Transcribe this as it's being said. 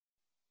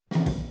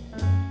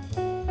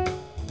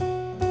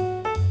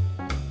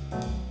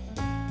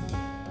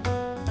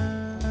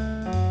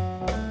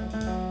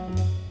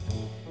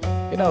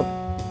You know,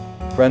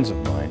 friends of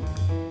mine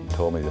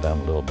told me that I'm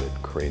a little bit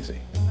crazy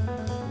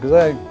because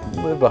I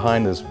live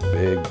behind this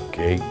big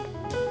gate,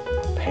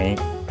 paint,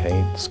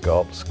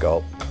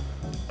 sculpt,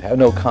 have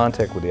no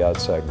contact with the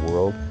outside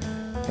world,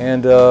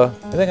 and I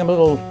think I'm a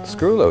little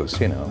screw loose,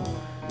 you know.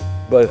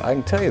 But I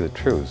can tell you the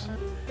truth,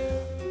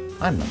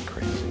 I'm not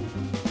crazy.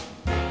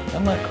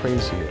 I'm not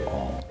crazy at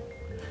all.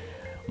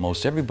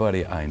 Most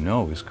everybody I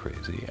know is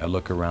crazy. I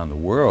look around the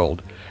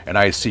world and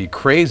I see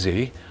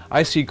crazy.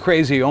 I see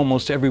crazy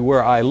almost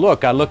everywhere I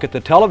look. I look at the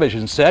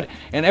television set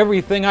and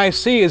everything I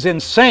see is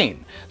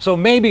insane. So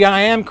maybe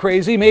I am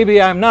crazy,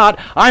 maybe I'm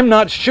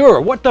not sure.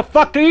 What the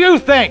fuck do you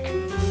think?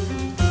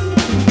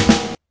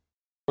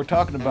 We're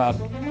talking about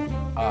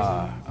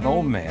an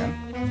old man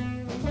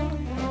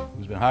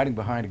who's been hiding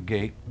behind a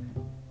gate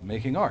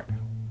making art.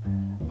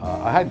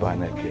 I hide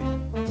behind that gate.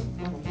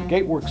 The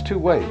gate works two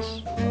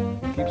ways.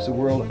 It keeps the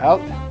world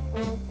out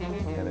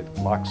and it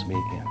locks me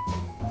in.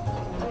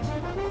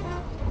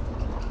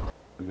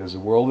 Because the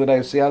world that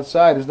I see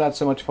outside is not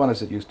so much fun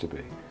as it used to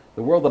be.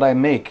 The world that I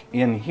make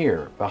in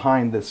here,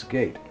 behind this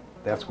gate,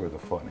 that's where the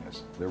fun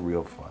is, the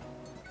real fun.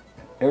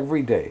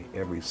 Every day,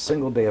 every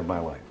single day of my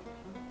life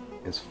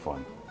is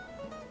fun.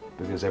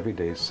 Because every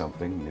day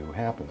something new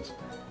happens.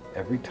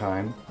 Every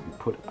time you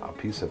put a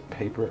piece of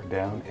paper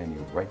down and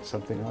you write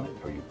something on it,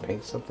 or you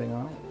paint something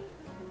on it,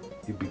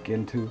 you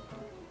begin to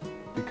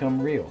become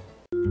real.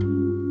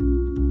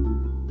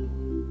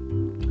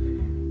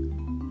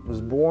 I was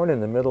born in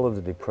the middle of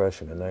the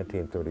Depression in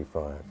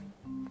 1935.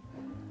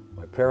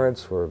 My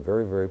parents were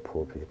very, very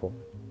poor people,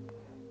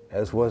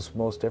 as was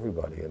most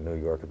everybody in New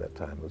York at that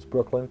time. It was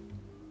Brooklyn,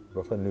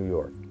 New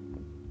York.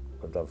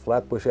 Lived on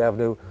Flatbush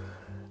Avenue,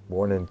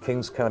 born in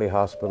Kings County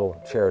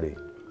Hospital, charity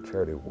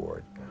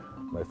ward.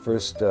 My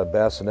first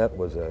bassinet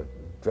was a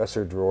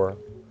dresser drawer.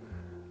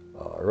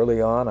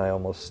 Early on, I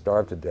almost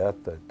starved to death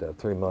at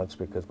 3 months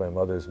because my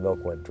mother's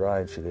milk went dry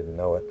and she didn't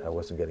know it. I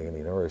wasn't getting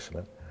any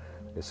nourishment.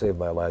 It saved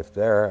my life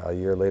there. A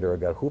year later, I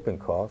got whooping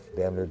cough,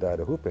 damn near died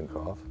of whooping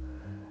cough.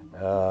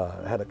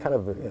 I had a kind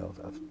of,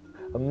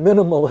 a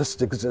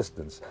minimalist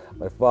existence.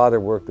 My father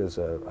worked as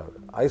an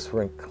ice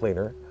rink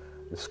cleaner.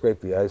 He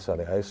scraped the ice on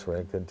the ice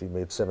rink and he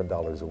made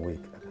 $7 a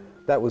week.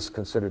 That was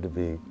considered to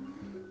be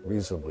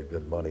reasonably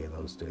good money in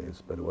those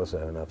days, but it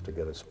wasn't enough to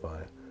get us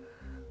by.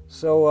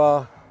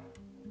 So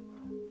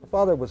my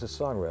father was a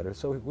songwriter,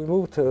 so we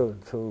moved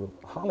to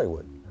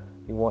Hollywood.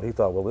 He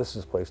thought, well, this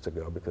is the place to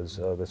go because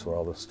that's where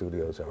all the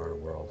studios are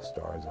and where all the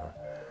stars are.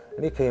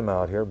 And he came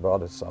out here,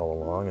 brought us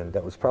all along, and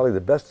that was probably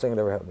the best thing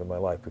that ever happened in my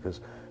life because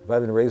if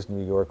I'd been raised in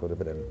New York, it would have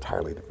been an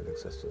entirely different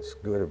existence.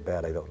 Good or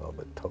bad, I don't know,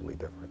 but totally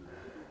different.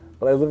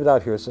 But I lived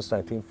out here since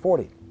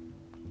 1940,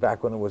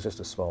 back when it was just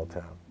a small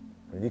town.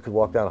 And you could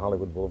walk down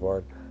Hollywood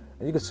Boulevard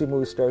and you could see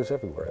movie stars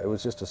everywhere. It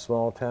was just a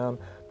small town.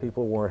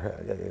 People weren't,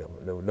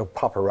 no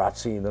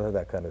paparazzi, none of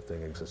that kind of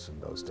thing existed in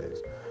those days.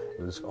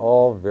 It was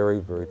all very,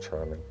 very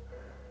charming.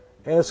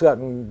 And it's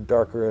gotten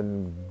darker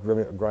and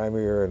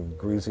grimier and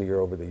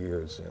greasier over the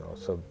years,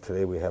 So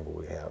today we have what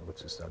we have,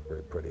 which is not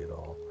very pretty at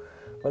all.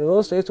 But in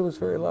those days it was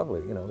very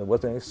lovely, There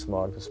wasn't any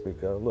smog to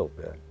speak of, a little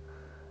bit.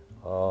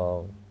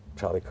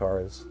 Trolley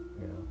cars,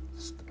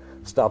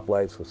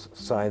 stoplights with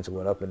signs that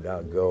went up and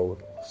down, go,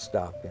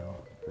 stop,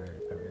 very,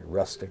 very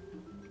rustic,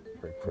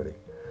 very pretty.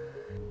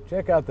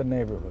 Check out the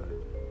neighborhood.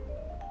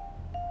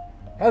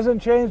 Hasn't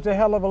changed a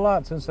hell of a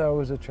lot since I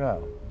was a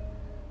child.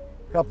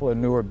 A couple of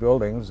newer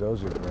buildings,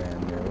 those are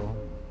brand new.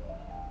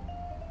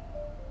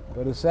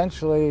 But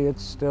essentially,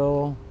 it's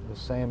still the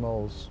same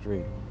old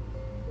street.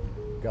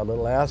 Got a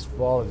little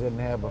asphalt it didn't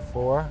have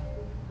before.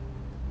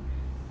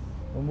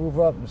 We'll move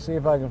up and see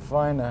if I can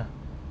find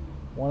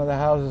one of the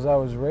houses I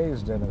was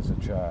raised in as a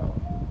child.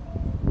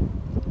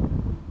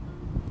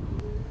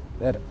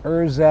 That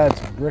ersatz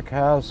brick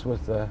house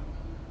with the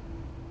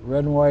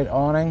red and white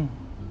awning.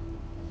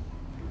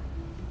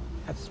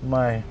 That's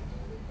my,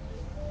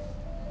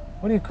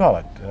 what do you call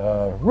it?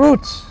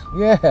 Roots.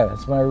 Yeah,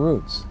 it's my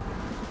roots.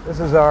 This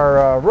is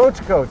our roach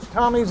coach.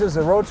 Tommy's is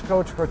the roach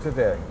coach for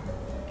today.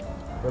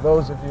 For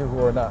those of you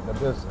who are not in the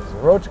business, a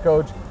roach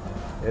coach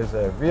is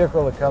a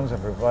vehicle that comes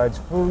and provides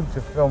food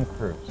to film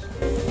crews.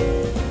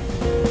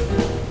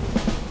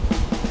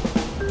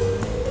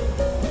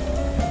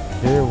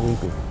 Here we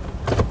be.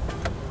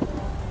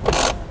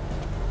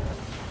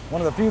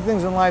 One of the few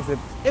things in life that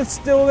it's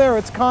still there,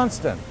 it's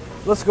constant.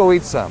 Let's go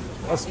eat some.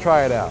 Let's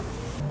try it out.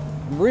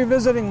 I'm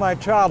revisiting my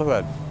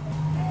childhood.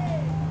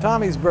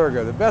 Tommy's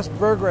Burger, the best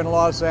burger in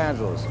Los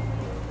Angeles.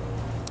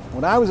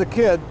 When I was a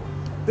kid,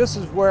 this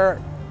is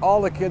where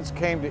all the kids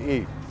came to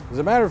eat. As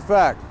a matter of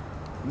fact,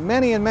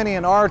 many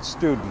an art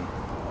student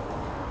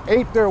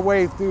ate their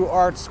way through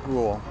art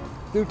school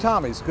through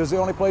Tommy's because the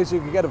only place you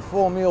could get a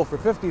full meal for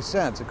 50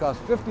 cents. It cost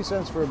 50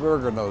 cents for a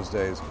burger in those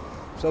days.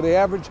 So the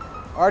average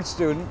art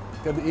student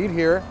could eat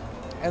here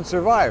and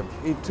survive.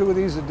 Eat 2 of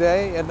these a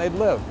day and they'd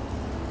live.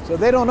 So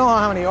they don't know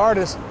how many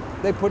artists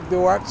they put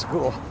through art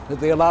school that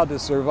they allowed to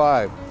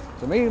survive.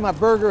 So I'm eating my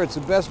burger, it's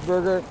the best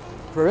burger.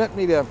 Permit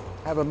me to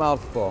have a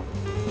mouthful.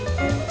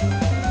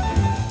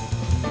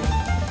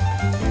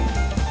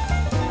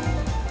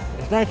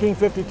 It's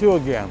 1952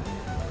 again.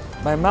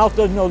 My mouth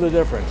doesn't know the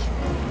difference.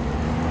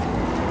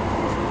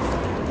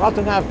 Lots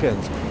of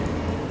napkins.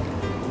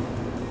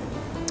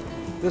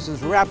 This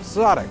is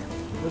rhapsodic.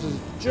 This is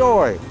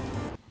joy.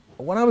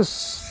 When I was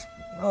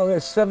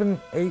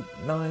 7, 8,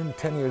 9,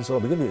 10 years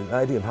old, to give you an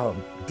idea of how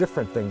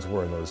different things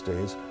were in those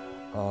days,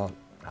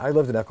 I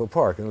lived in Echo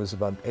Park, and it was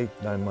about 8,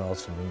 9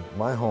 miles from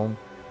my home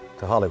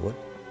to Hollywood,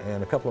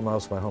 and a couple of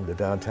miles from my home to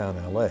downtown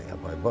LA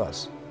by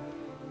bus.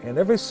 And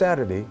every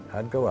Saturday,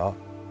 I'd go out,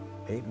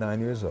 8, 9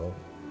 years old,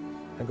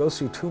 and go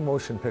see 2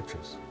 motion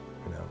pictures.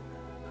 You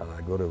know,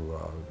 I'd go to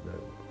the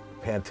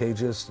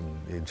Pantages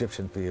and the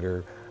Egyptian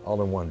Theater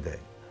all in one day.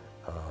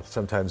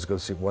 Sometimes go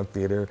see one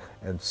theater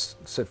and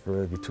sit for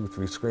maybe 2,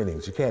 3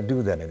 screenings. You can't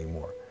do that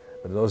anymore.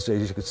 But in those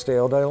days, you could stay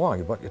all day long.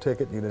 You bought your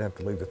ticket and you didn't have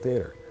to leave the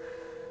theater.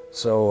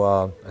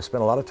 So I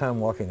spent a lot of time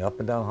walking up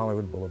and down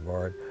Hollywood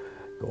Boulevard,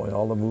 going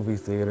all the movie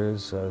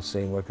theaters,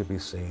 seeing what could be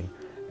seen.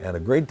 And a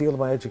great deal of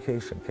my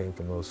education came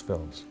from those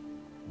films.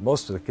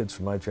 Most of the kids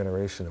from my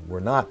generation that were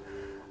not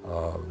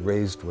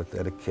raised with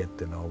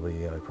etiquette and all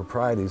the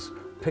proprieties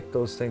picked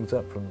those things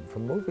up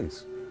from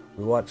movies.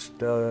 We watched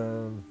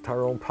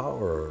Tyrone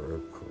Power,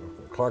 or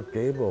Clark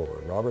Gable,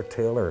 or Robert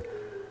Taylor,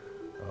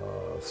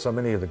 so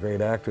many of the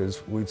great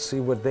actors. We'd see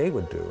what they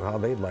would do, how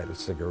they'd light a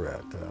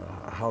cigarette,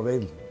 how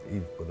they'd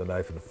eat with a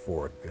knife and a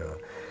fork,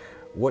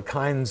 what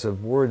kinds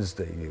of words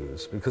they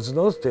use. Because in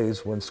those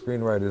days, when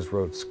screenwriters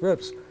wrote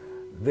scripts,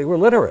 they were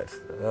literate.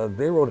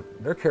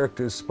 Their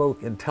characters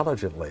spoke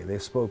intelligently. They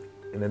spoke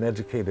in an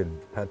educated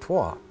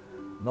patois.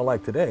 Not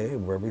like today,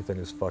 where everything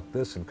is fuck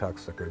this and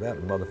cocksucker that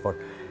and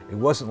motherfucker. It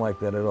wasn't like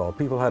that at all.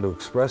 People had to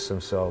express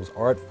themselves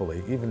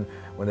artfully. Even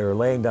when they were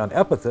laying down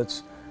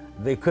epithets,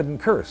 they couldn't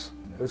curse.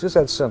 It was just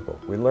that simple.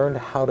 We learned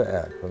how to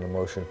act from the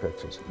motion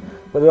pictures.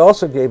 But it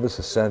also gave us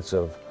a sense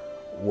of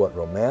what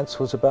romance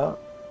was about.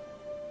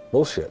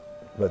 Bullshit.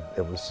 But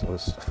it was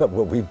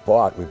what we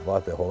bought. We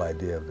bought the whole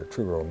idea of the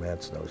true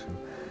romance notion.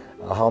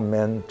 How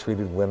men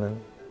treated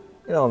women.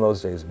 You know, in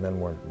those days, men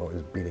weren't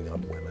always beating up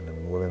women,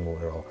 and women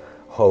were all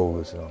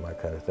hoes and all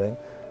that kind of thing.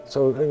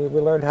 So I mean,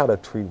 we learned how to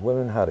treat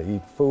women, how to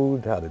eat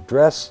food, how to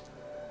dress,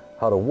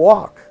 how to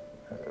walk,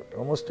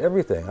 almost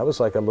everything. I was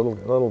like a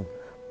little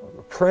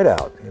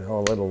printout, you know,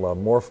 a little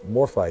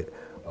morphite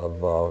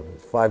of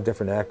 5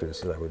 different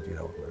actors that I would, you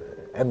know,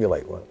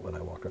 emulate when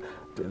I walked around.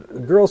 The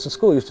girls in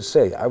school used to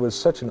say I was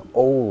such an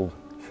old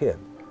kid.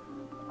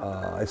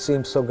 I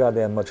seemed so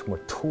goddamn much more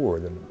mature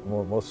than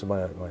most of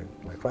my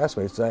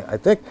classmates. I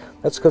think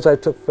that's because I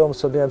took film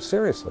so damn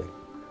seriously.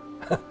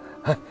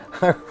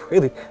 I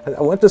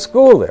went to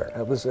school there.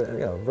 It was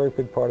a very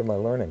big part of my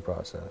learning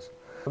process.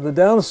 The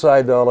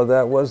downside to all of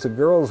that was the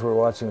girls were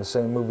watching the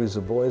same movies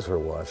the boys were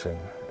watching,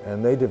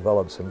 and they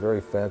developed some very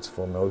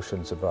fanciful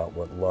notions about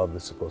what love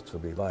is supposed to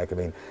be like. I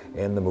mean,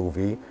 in the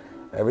movie,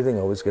 everything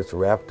always gets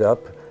wrapped up,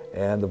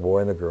 and the boy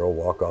and the girl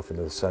walk off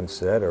into the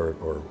sunset or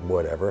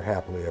whatever,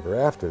 happily ever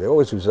after. They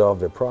always resolve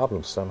their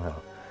problems somehow.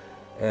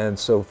 And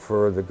so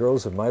for the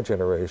girls of my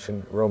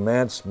generation,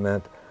 romance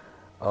meant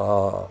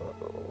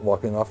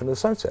walking off into the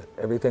sunset.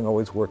 Everything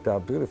always worked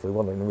out beautifully.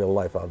 Well, in real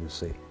life,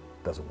 obviously,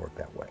 it doesn't work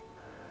that way.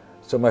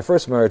 So my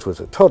first marriage was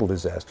a total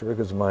disaster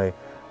because my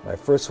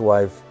first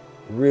wife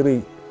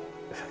really,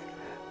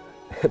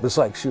 it was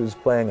like she was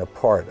playing a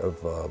part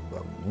of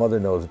Mother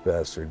Knows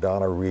Best or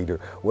Donna Reed or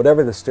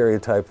whatever the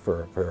stereotype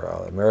for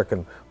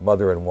American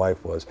mother and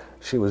wife was.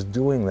 She was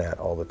doing that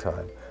all the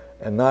time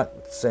and not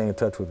staying in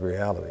touch with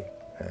reality.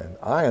 And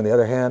I, on the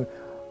other hand,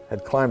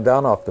 had climbed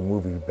down off the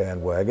movie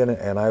bandwagon,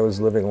 and I was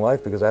living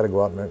life because I had to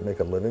go out and make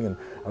a living, and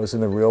I was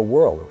in the real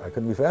world. I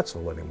couldn't be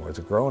fanciful anymore as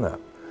a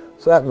grown-up.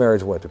 So that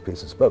marriage went to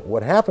pieces. But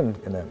what happened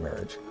in that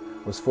marriage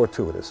was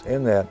fortuitous,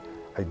 in that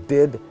I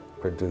did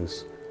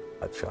produce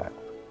a child.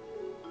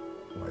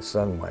 My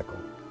son Michael.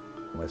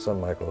 My son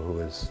Michael, who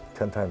is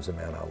 10 times the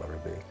man I'll ever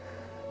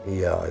be.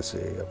 He is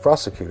a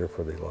prosecutor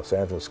for the Los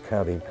Angeles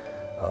County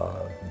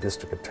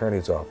District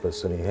Attorney's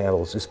Office, and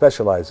he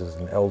specializes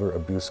in elder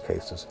abuse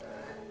cases.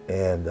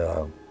 And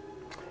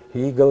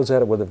he goes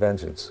at it with a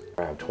vengeance.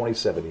 I'm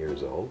 27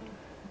 years old,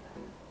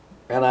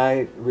 and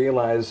I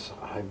realize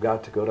I've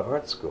got to go to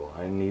art school.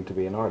 I need to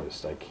be an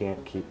artist. I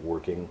can't keep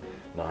working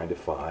 9 to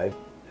 5.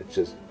 It's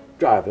just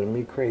driving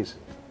me crazy.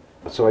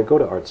 So I go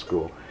to art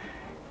school,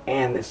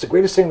 and it's the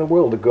greatest thing in the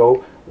world to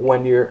go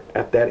when you're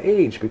at that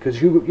age,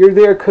 because you're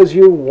there because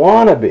you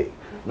want to be.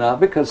 Not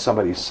because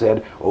somebody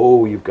said,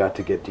 oh, you've got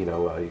to get, you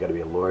got to be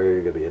a lawyer,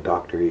 you've got to be a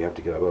doctor, you have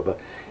to get blah, blah,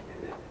 blah.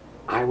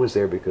 I was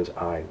there because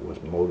I was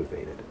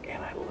motivated,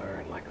 and I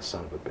learned like a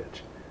son of a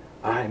bitch.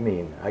 I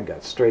mean, I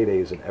got straight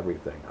A's in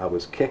everything. I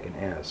was kicking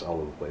ass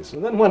all over the place.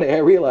 And then one day I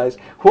realized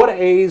what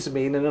A's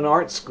mean in an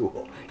art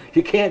school.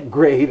 You can't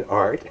grade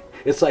art.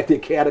 It's like the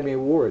Academy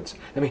Awards.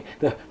 I mean,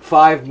 the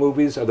 5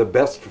 movies are the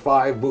best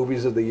 5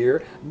 movies of the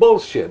year.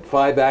 Bullshit.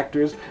 5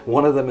 actors,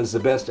 one of them is the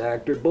best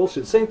actor.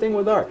 Bullshit. Same thing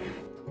with art.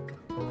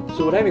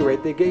 So at any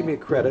rate, they gave me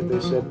credit. They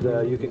said,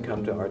 you can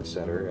come to Art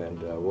Center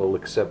and we'll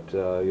accept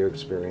your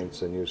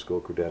experience and your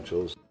school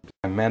credentials.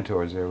 My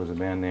mentors there was a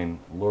man named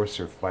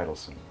Lorser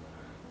Feidelson.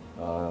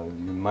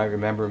 You might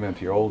remember him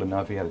if you're old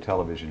enough. He had a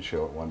television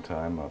show at one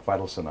time,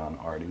 Feidelson on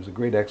Art. He was a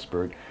great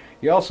expert.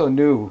 He also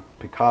knew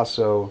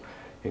Picasso,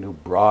 he knew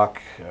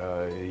Braque,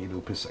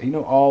 he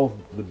knew all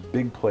the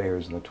big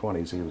players in the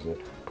 20s. He was a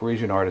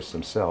Parisian artist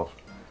himself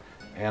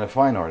and a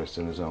fine artist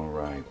in his own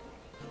right.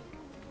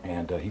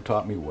 And he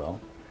taught me well.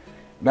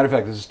 Matter of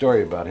fact, there's a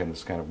story about him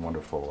that's kind of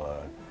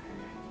wonderful.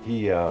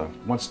 He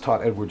once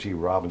taught Edward G.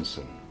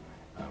 Robinson.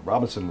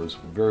 Robinson was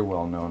very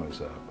well known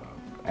as an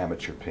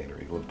amateur painter.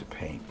 He loved to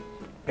paint.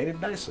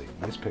 Painted nicely,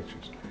 nice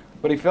pictures.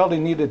 But he felt he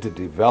needed to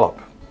develop.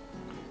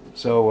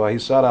 So he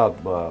sought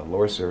out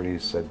Lorser and he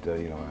said,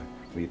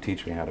 will you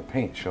teach me how to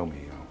paint? Show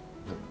me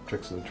the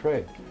tricks of the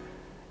trade.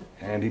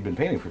 And he'd been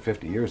painting for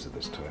 50 years at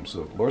this time.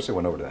 So Lorser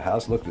went over to the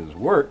house, looked at his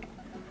work,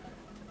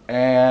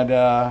 and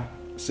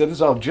said,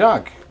 "It's all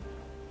junk."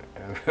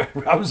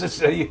 Robinson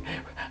said,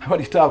 "What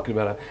are you talking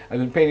about? I've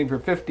been painting for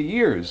 50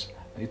 years.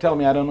 And you tell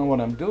me I don't know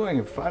what I'm doing."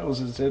 And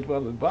Feidelson said,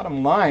 "Well, the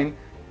bottom line,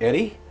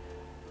 Eddie,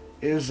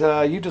 is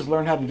you just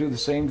learn how to do the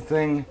same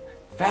thing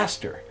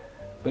faster,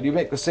 but you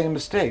make the same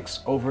mistakes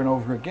over and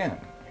over again."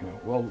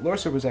 Well,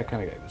 Lorser was that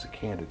kind of guy. He was a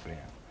candid man.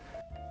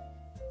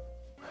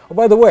 Oh,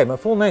 by the way, my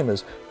full name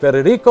is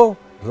Federico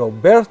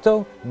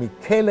Roberto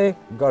Michele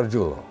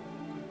Gargiulo.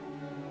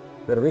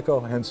 Federico,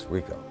 hence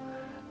Rico.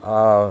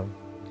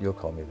 You'll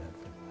call me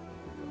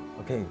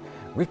that. Okay,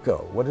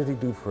 Rico, what did he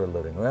do for a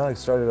living? Well, he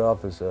started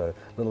off as a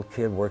little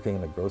kid working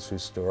in a grocery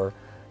store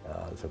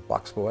as a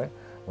box boy.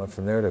 Went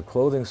from there to a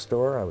clothing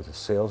store. I was a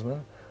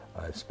salesman.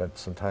 I spent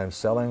some time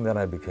selling. Then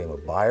I became a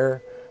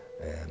buyer,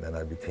 and then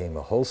I became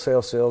a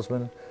wholesale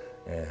salesman.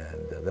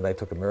 And then I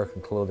took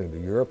American clothing to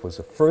Europe. Was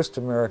the first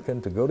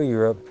American to go to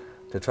Europe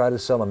to try to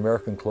sell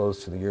American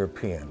clothes to the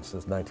Europeans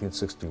since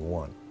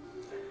 1961.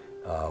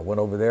 Went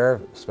over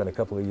there, spent a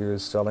couple of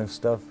years selling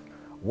stuff.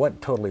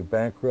 Went totally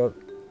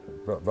bankrupt.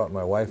 Brought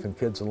my wife and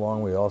kids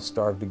along. We all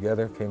starved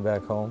together. Came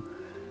back home.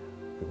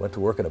 We went to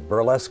work at a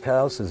burlesque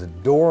house as a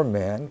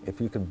doorman.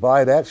 If you can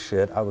buy that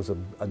shit, I was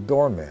a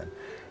doorman.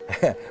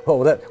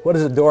 Well, what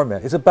is a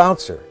doorman? It's a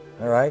bouncer,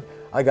 all right?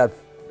 I got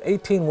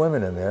 18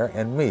 women in there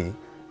and me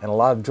and a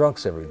lot of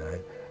drunks every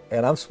night,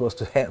 and I'm supposed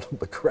to handle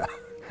the crowd.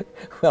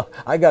 Well,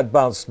 I got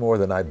bounced more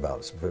than I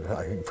bounced, but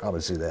I can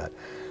promise you that.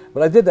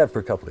 But I did that for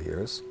a couple of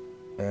years,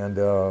 and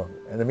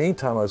in the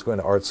meantime, I was going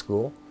to art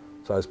school,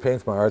 so I was paying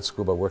for my art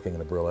school by working in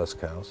a burlesque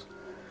house.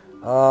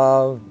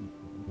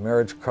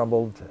 Marriage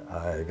crumbled.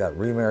 I got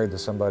remarried to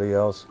somebody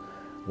else.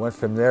 Went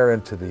from there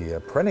into the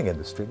printing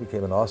industry,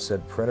 became an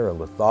offset printer, a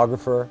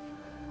lithographer.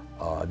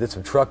 Did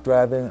some truck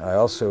driving. I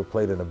also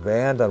played in a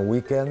band on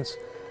weekends.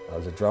 I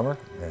was a drummer,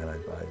 and I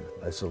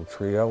nice little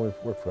trio. We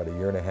worked for about a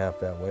year and a half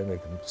that way,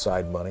 making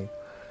side money.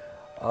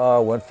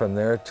 Went from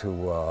there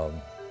to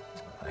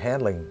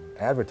handling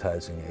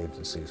advertising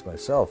agencies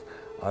myself.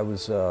 I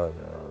was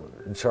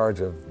in charge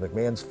of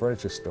McMahon's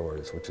Furniture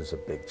Stores, which is a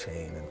big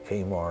chain, and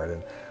Kmart,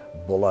 and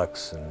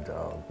Bullock's, and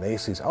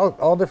Macy's,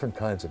 all different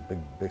kinds of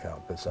big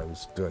outfits. I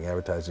was doing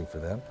advertising for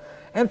them,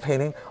 and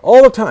painting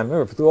all the time.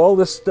 Remember, through all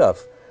this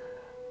stuff,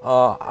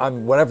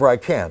 whenever I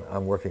can,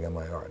 I'm working on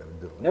my art.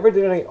 Never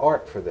did any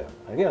art for them.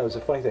 It was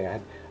a funny thing. I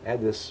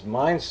had this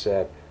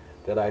mindset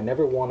that I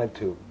never wanted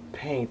to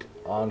paint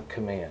on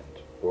command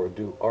or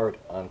do art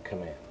on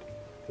command.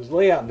 Because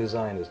layout and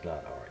design is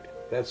not art.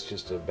 That's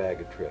just a bag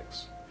of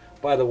tricks.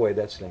 By the way,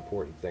 that's an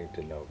important thing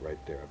to note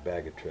right there, a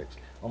bag of tricks.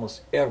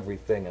 Almost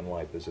everything in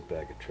life is a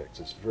bag of tricks.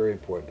 It's very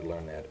important to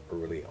learn that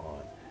early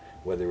on.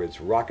 Whether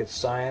it's rocket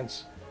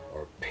science,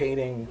 or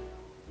painting,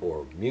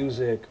 or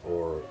music,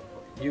 or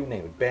you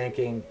name it,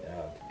 banking,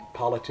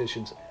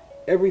 politicians,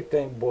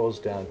 everything boils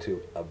down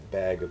to a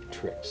bag of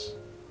tricks.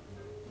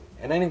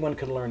 And anyone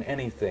can learn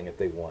anything if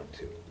they want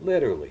to.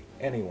 Literally,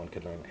 anyone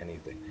can learn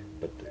anything.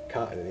 But the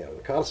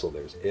codicil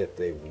there is if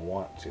they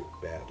want to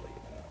badly.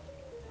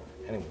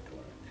 Anyone can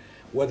learn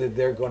it. Whether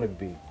they're going to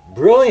be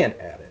brilliant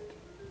at it.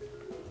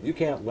 You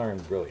can't learn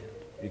brilliant.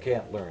 You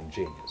can't learn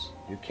genius.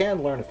 You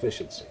can learn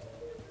efficiency.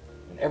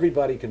 And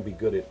everybody can be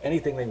good at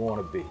anything they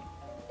want to be.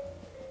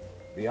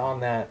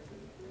 Beyond that,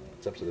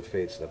 it's up to the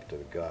fates, it's up to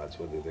the gods,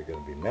 whether they're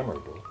going to be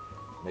memorable,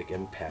 make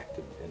impact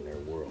in their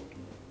world.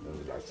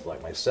 And that's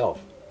like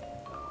myself.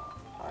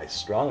 I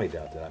strongly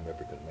doubt that I'm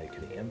ever going to make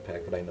any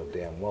impact, but I know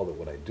damn well that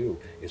what I do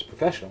is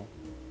professional.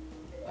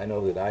 I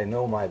know that I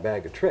know my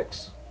bag of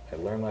tricks. I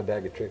learned my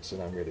bag of tricks,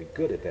 and I'm really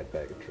good at that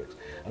bag of tricks.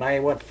 And I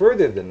went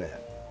further than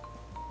that.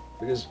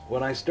 Because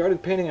when I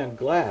started painting on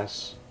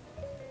glass,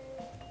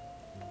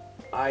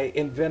 I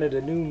invented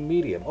a new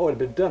medium. Oh, it had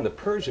been done. The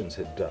Persians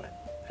had done it.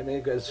 I mean,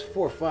 it was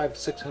 400, 500,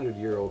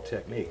 600-year-old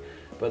technique,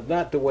 but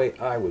not the way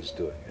I was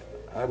doing it.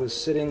 I was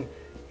sitting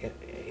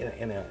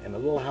in a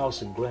little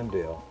house in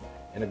Glendale,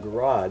 in a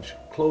garage,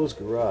 closed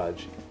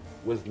garage,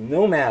 with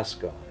no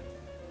mask on,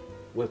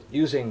 with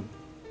using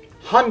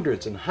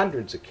hundreds and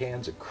hundreds of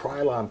cans of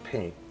Krylon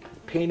paint,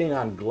 painting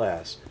on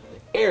glass,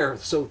 air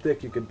so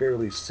thick you could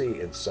barely see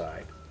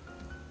inside.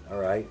 All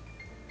right?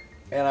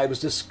 And I was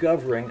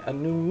discovering a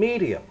new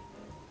medium,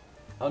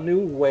 a new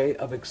way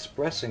of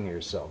expressing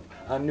yourself,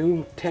 a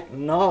new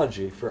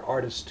technology for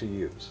artists to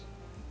use.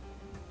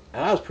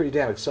 And I was pretty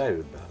damn excited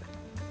about it.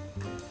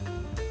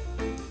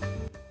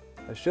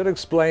 I should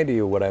explain to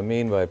you what I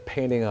mean by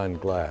painting on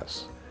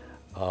glass.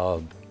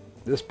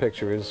 This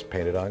picture is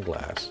painted on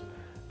glass.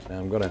 Now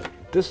I'm going to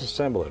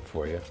disassemble it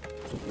for you.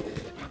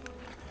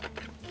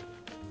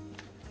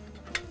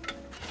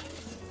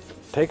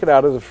 Take it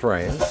out of the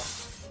frame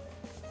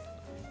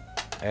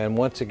and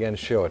once again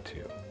show it to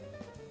you.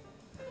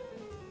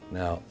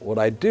 Now, what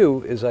I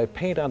do is I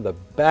paint on the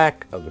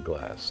back of the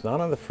glass,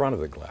 not on the front of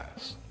the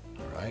glass,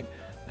 all right?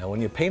 Now, when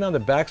you paint on the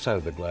back side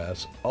of the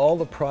glass, all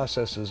the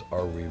processes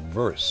are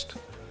reversed.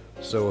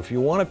 So if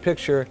you want a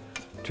picture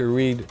to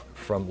read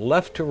from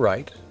left to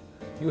right,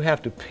 you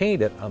have to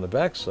paint it on the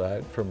back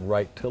side from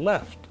right to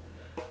left.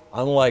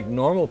 Unlike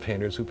normal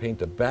painters who paint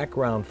the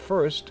background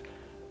first,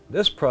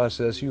 this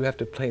process you have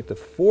to paint the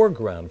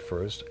foreground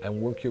first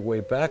and work your way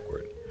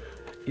backward.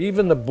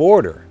 Even the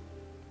border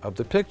of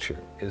the picture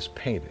is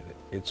painted.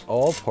 It's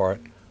all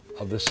part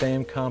of the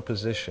same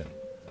composition.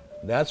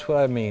 That's what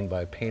I mean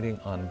by painting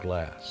on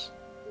glass.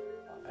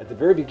 At the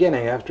very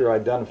beginning, after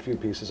I'd done a few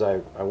pieces,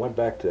 I went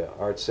back to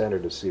Art Center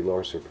to see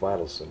Lorcer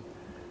Feidelson,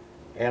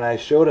 and I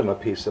showed him a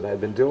piece that I'd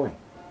been doing,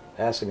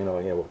 asking,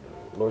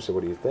 Lorcer,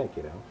 what do you think,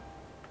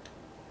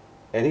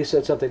 And he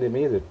said something to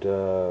me that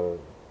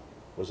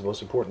was the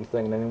most important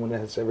thing anyone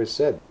has ever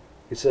said.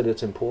 He said,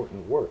 it's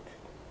important work.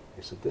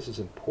 He said, this is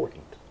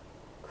important.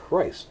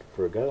 Christ,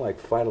 for a guy like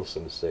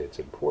Feidelson to say it's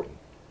important,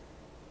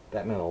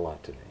 that meant a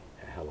lot to me,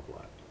 a hell of a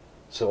lot.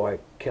 So I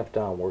kept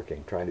on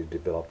working, trying to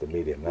develop the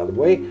medium. Now the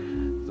way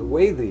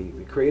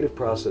the creative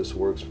process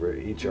works for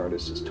each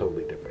artist is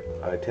totally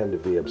different. I tend to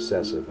be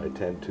obsessive. I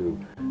tend to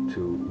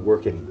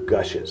work in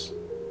gushes.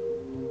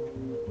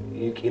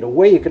 In a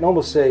way, you can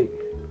almost say,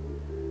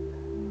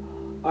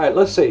 all right,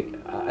 let's say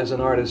as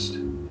an artist,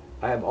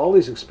 I have all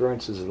these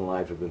experiences in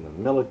life. I've been in the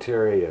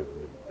military, I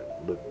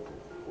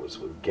was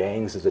with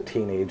gangs as a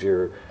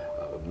teenager,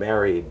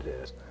 married.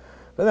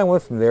 Then I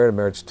went from there to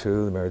marriage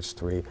 2, to marriage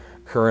 3.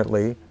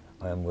 Currently,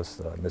 I'm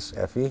with Miss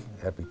Effie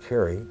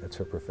Carey, that's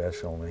her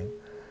professional name.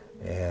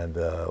 And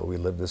we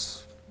live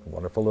this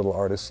wonderful little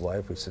artist's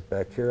life. We sit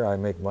back here, I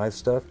make my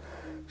stuff.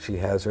 She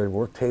has her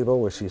work table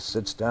where she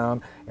sits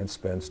down and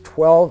spends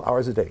 12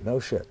 hours a day, no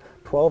shit,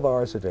 12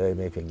 hours a day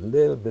making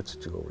little bits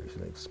of jewelry. She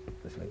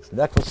makes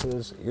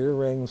necklaces,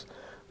 earrings,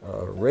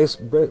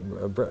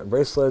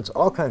 bracelets,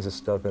 all kinds of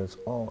stuff, and it's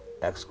all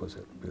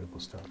exquisite, beautiful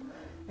stuff.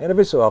 And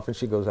every so often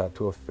she goes out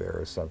to a fair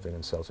or something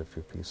and sells a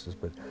few pieces,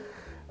 but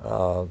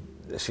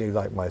she,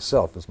 like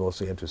myself, is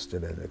mostly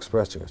interested in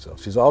expressing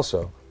herself. She's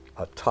also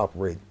a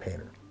top-rate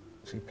painter.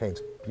 She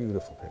paints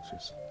beautiful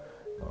pictures.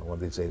 One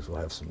of these days we'll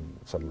have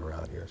some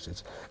around here.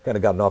 She's kind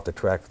of gotten off the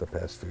track for the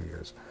past few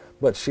years.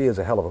 But she is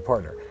a hell of a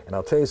partner. And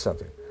I'll tell you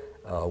something,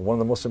 one of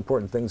the most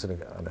important things in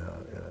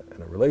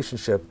a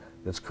relationship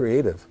that's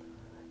creative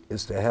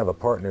is to have a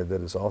partner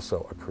that is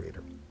also a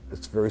creator.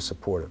 It's very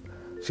supportive.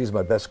 She's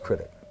my best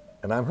critic.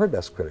 And I'm her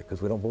best critic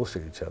because we don't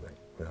bullshit each other.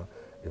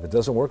 If it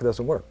doesn't work, it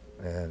doesn't work.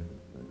 And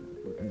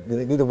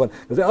neither one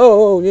goes,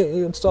 oh,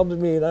 you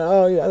insulted me, and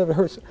oh, yeah, I never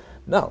heard.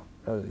 No,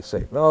 you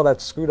say, no,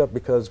 that's screwed up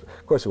because,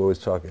 of course, we always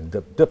talk in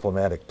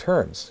diplomatic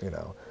terms,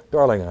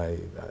 Darling,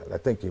 I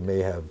think you may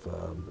have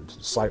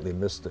slightly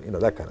missed,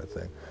 that kind of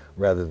thing,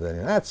 rather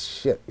than, that's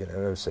shit, I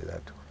never say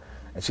that to her.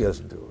 And she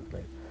doesn't do it with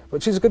me.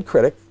 But she's a good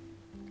critic,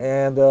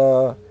 and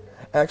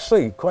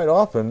actually, quite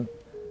often,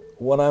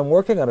 when I'm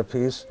working on a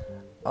piece,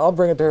 I'll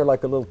bring it to her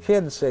like a little kid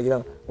and say,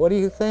 what do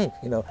you think?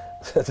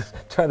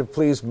 Trying to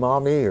please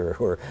mommy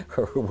or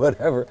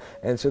whatever.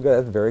 And she'll go,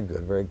 that's very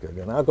good, very good.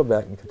 And I'll go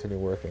back and continue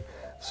working.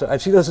 So,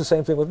 and she does the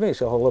same thing with me.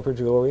 She'll hold up her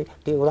jewelry.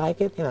 Do you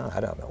like it? I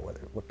don't know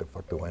what the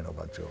fuck do I know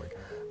about jewelry.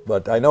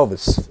 But I know if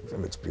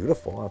it's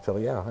beautiful, I'll tell her,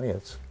 yeah, honey,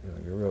 it's,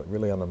 you're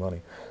really on the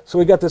money. So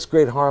we got this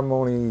great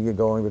harmony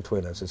going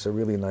between us. It's a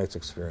really nice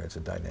experience,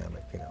 a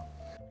dynamic,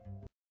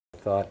 I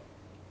thought,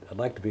 I'd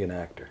like to be an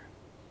actor.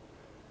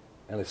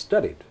 And I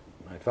studied.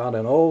 I found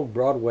an old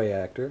Broadway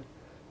actor,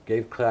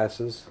 gave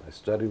classes, I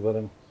studied with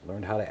him,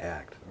 learned how to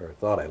act, or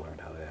thought I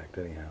learned how to act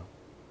anyhow.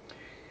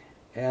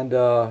 And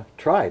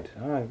tried.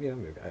 I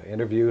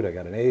interviewed, I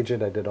got an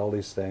agent, I did all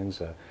these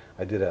things.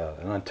 I did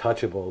an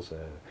Untouchables,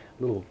 a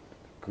little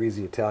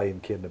greasy Italian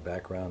kid in the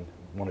background,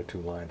 1 or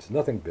 2 lines.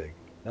 Nothing big,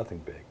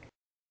 nothing big.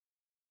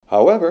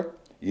 However,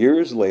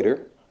 years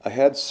later, I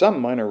had some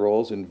minor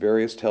roles in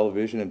various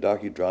television and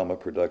docudrama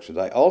productions.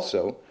 I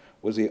also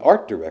was the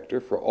art director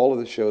for all of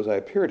the shows I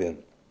appeared in.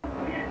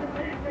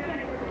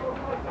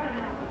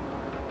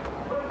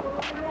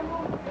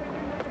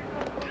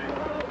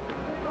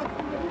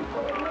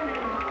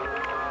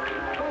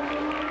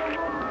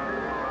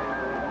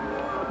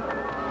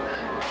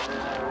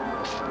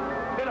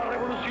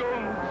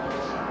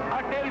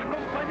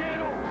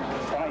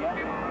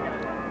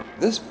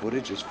 This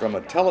footage is from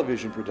a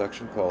television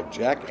production called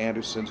Jack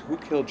Anderson's Who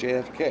Killed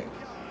JFK.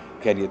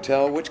 Can you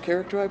tell which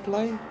character I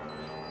play?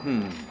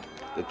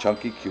 The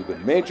chunky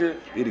Cuban major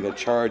leading a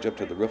charge up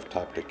to the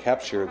rooftop to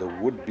capture the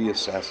would-be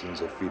assassins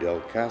of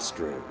Fidel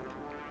Castro.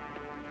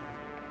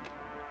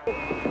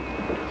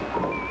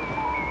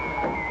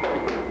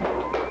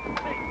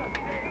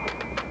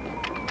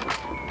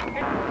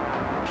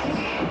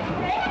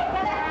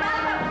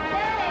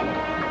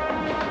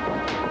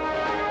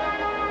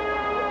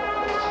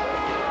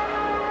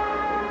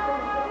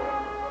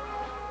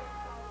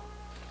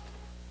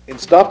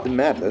 Stop the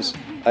Madness,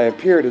 I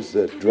appeared as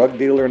the drug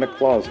dealer in a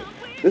closet.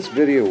 This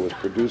video was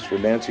produced for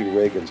Nancy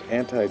Reagan's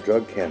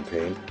anti-drug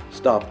campaign,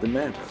 Stop the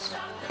Madness. Stop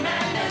the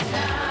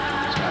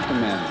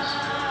Madness.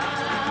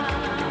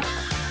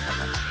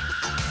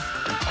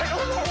 I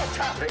don't know what's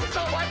happening. It's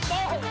not my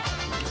fault.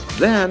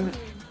 Then,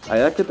 I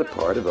acted the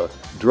part of a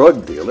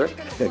drug dealer,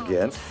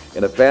 again,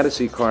 in a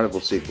fantasy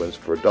carnival sequence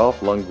for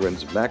Dolph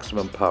Lundgren's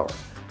Maximum Power,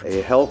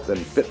 a health and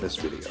fitness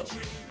video.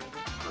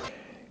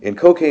 In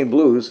Cocaine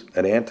Blues,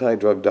 an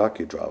anti-drug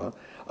docudrama,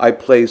 I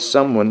play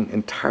someone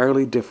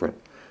entirely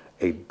different,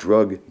 a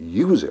drug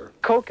user.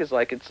 Coke is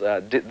like it's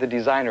the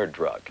designer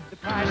drug.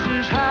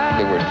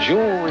 There were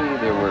jewelry,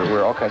 there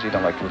were all kinds of,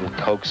 like little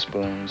Coke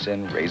spoons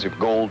and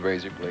gold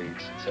razor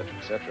blades, etc.,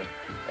 etc.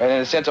 And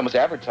in a sense, almost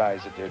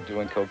advertise that they're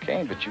doing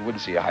cocaine, but you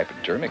wouldn't see a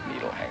hypodermic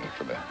needle hanging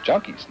from a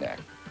junkie's neck.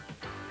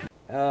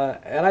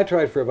 And I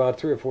tried for about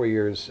 3 or 4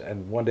 years,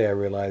 and one day I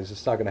realized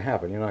it's not going to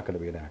happen. You're not going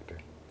to be an actor.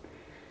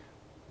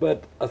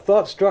 But a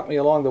thought struck me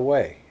along the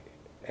way,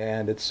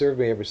 and it's served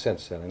me ever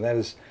since then, and that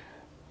is,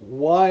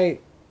 why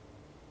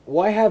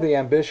have the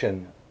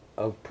ambition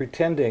of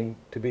pretending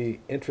to be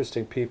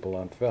interesting people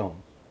on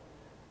film,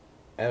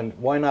 and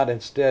why not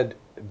instead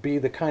be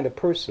the kind of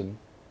person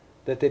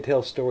that they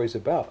tell stories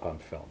about on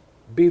film?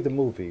 Be the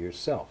movie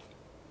yourself.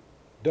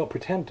 Don't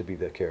pretend to be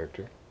the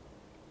character.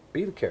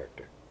 Be the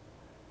character.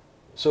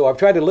 So I've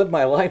tried to live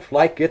my life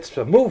like it's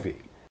a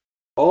movie.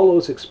 All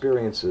those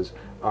experiences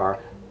are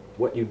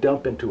what you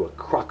dump into a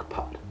crock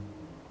pot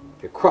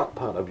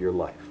of your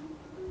life.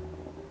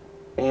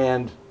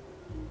 And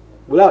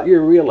without you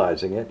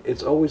realizing it,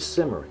 it's always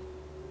simmering.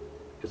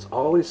 It's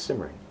always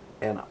simmering.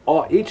 And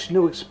each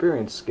new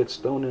experience gets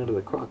thrown into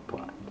the crock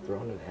pot,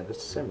 and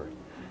it's simmering.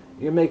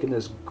 You're making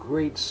this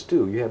great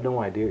stew. You have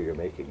no idea you're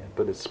making it,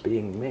 but it's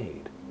being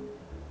made.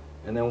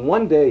 And then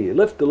one day you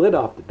lift the lid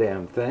off the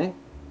damn thing,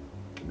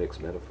 mixed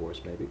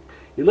metaphors maybe,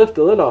 you lift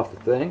the lid off the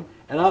thing,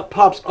 and out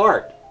pops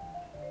art.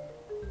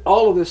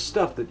 All of this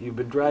stuff that you've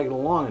been dragging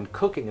along and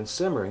cooking and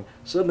simmering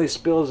suddenly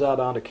spills out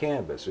onto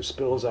canvas, or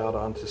spills out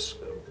onto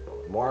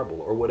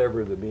marble, or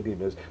whatever the medium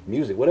is,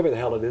 music, whatever the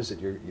hell it is that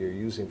you're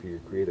using for your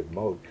creative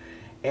mode.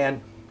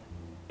 And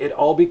it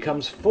all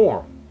becomes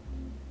form.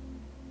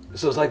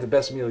 So it's like the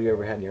best meal you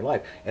ever had in your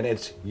life. And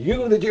it's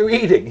you that you're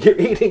eating.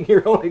 You're eating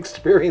your own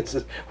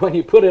experiences. When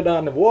you put it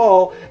on the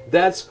wall,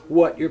 that's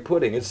what you're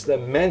putting. It's the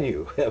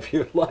menu of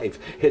your life.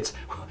 It's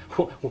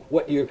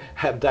what you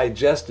have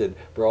digested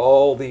for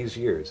all these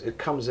years. It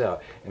comes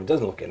out, and it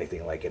doesn't look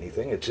anything like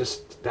anything. It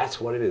just, that's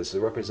what it is, a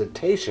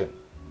representation.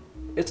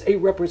 It's a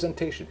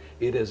representation.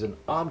 It is an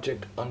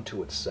object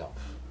unto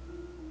itself.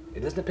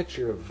 It isn't a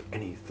picture of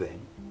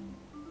anything.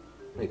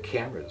 I mean,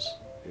 cameras,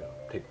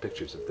 take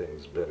pictures of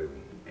things better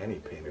than any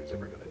painter's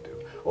ever going to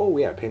do. Oh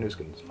yeah, painters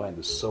can find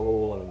the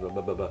soul and blah,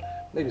 blah, blah, blah.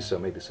 Maybe so,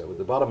 maybe so. But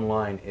the bottom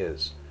line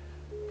is,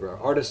 for an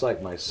artist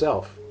like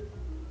myself,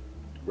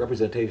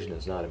 representation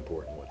is not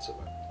important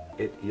whatsoever.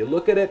 You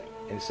look at it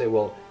and you say,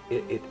 well,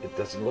 it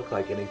doesn't look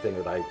like anything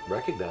that I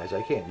recognize.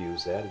 I can't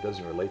use that. It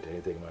doesn't relate to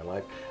anything in my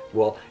life.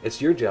 Well,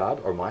 it's your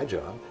job, or my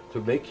job,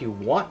 to make you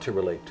want to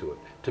relate to it,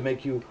 to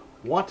make you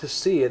want to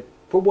see it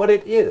for what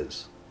it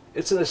is.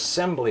 It's an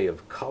assembly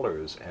of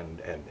colors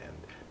and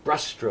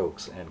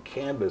brushstrokes and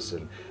canvas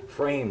and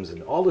frames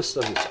and all this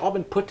stuff. It's all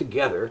been put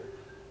together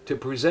to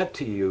present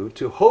to you,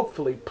 to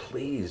hopefully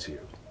please you.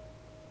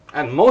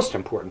 And most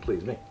important,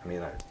 please me. I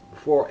mean,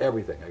 before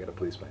everything, I got to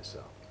please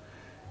myself.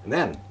 And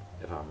then,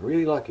 if I'm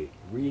really lucky,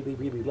 really,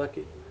 really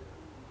lucky,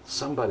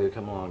 somebody will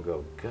come along and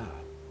go,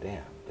 God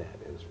damn, that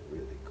is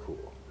really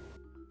cool.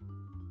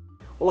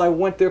 Well, I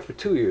went there for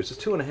 2 years.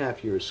 It's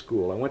 2.5 years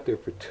school. I went there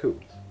for 2.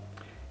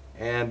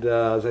 And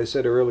as I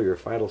said earlier,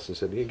 Feidelson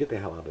said, "You get the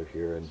hell out of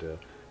here and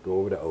go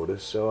over to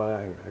Otis." So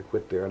I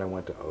quit there and I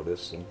went to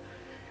Otis. And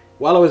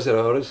while I was at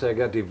Otis, I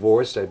got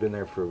divorced. I'd been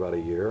there for about a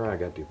year. I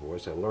got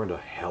divorced. I learned a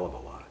hell of a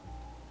lot.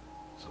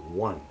 It's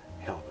one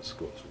hell of a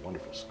school. It's a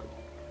wonderful school.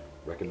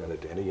 Recommend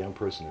it to any young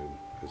person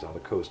who is on the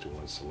coast who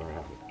wants to learn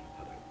how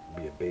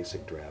to be a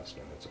basic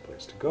draftsman. It's a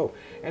place to go.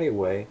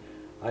 Anyway,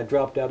 I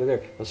dropped out of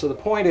there. So the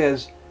point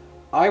is,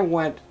 I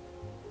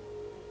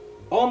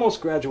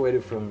almost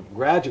graduated from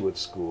graduate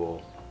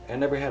school and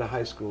never had a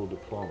high school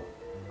diploma.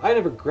 I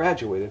never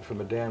graduated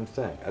from a damn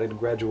thing. I didn't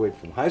graduate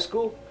from high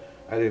school.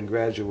 I didn't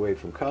graduate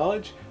from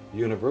college,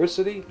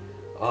 university,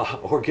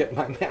 or get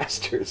my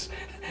master's.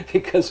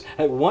 Because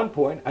at one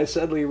point I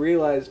suddenly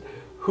realized,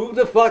 who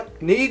the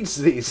fuck needs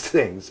these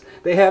things?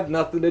 They have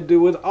nothing to do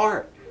with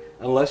art,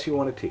 unless you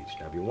want to teach.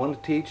 Now, if you want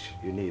to teach,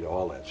 you need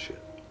all that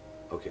shit.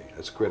 Okay,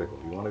 that's critical.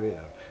 If you want to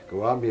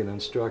go out and be an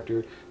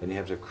instructor, then you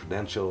have to have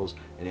credentials,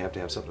 and you have to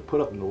have something to put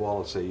up on the wall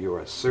and say you're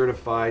a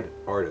certified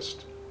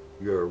artist.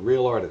 You're a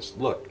real artist.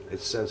 Look, it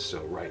says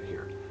so right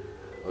here.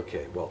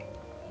 Okay, well,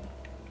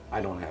 I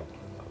don't have one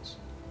of those,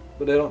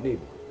 but I don't need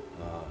one.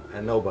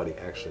 And nobody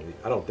actually,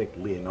 I don't think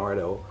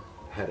Leonardo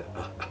had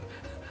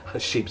a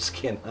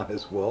sheepskin on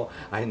his wall.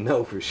 I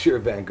know for sure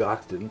Van Gogh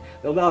didn't.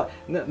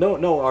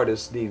 No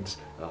artist needs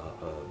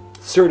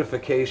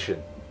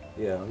certification.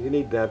 You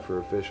need that for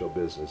official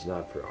business,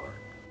 not for art.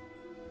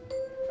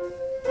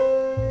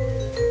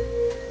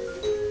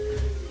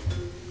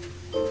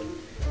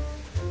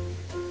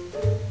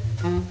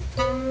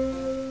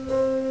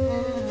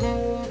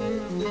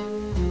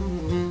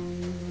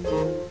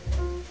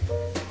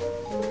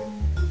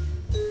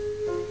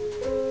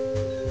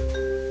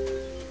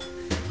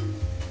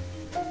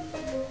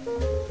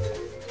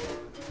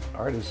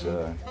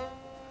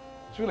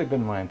 it's really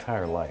been my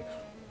entire life.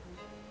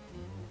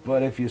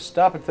 But if you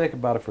stop and think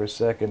about it for a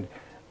second,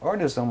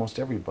 art is almost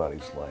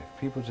everybody's life.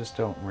 People just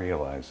don't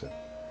realize it.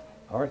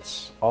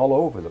 Art's all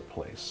over the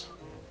place.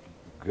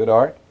 Good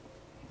art,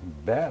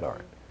 bad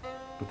art.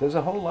 But there's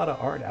a whole lot of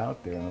art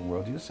out there in the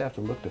world. You just have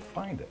to look to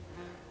find it.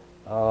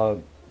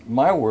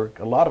 My work,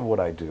 a lot of what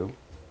I do,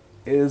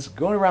 is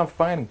going around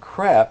finding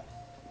crap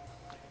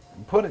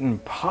and put it in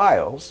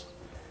piles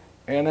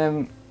and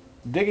then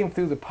digging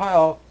through the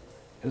pile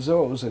as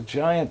though it was a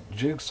giant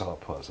jigsaw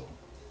puzzle,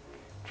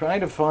 trying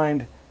to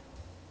find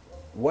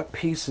what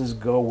pieces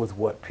go with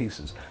what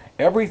pieces.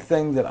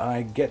 Everything that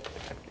I get,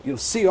 you'll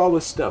see all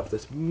this stuff,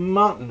 this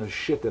mountain of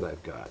shit that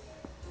I've got.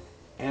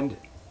 And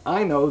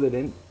I know that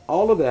in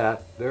all of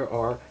that, there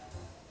are,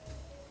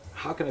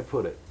 how can I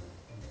put it,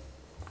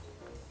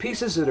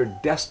 pieces that are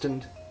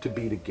destined to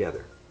be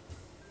together.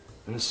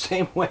 In the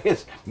same way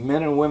as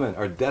men and women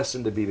are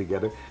destined to be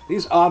together,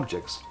 these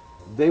objects,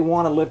 they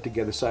want to live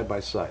together side by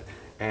side.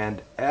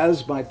 And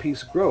as my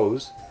piece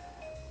grows,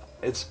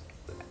 it's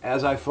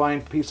as I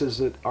find pieces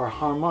that are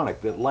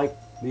harmonic, that like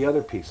the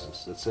other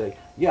pieces, that say,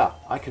 yeah,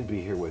 I can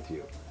be here with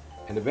you.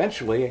 And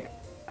eventually,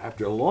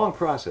 after a long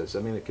process,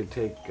 I mean, it could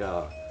take,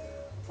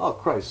 oh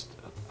Christ,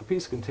 a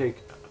piece can take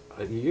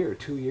a year,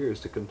 2 years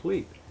to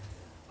complete.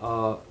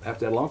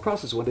 After that long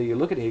process, one day you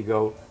look at it and you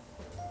go,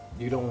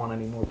 you don't want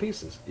any more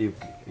pieces.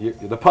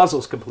 The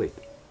puzzle's complete.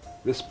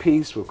 This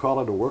piece, we'll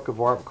call it a work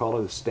of art, we'll call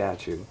it a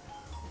statue,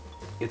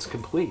 it's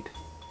complete.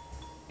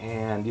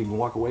 And you can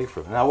walk away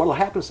from it. Now what will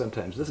happen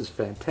sometimes, this is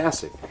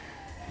fantastic,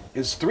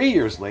 is 3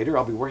 years later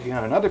I'll be working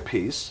on another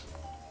piece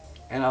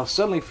and I'll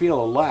suddenly feel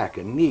a lack,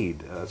 a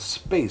need, a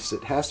space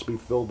that has to be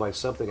filled by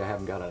something I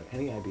haven't got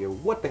any idea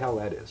what the hell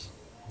that is.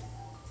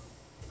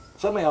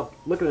 Suddenly I'll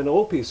look at an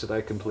old piece that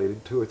I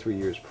completed 2 or 3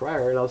 years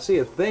prior and I'll see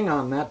a thing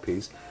on that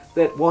piece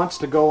that wants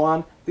to go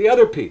on the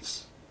other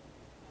piece.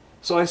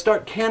 So I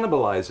start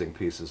cannibalizing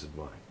pieces of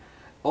mine.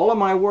 All of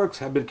my works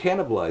have been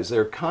cannibalized.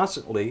 They're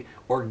constantly,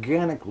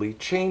 organically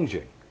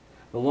changing.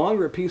 The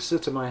longer a piece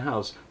sits in my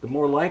house, the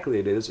more likely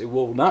it is it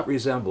will not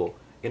resemble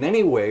in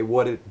any way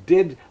what it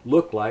did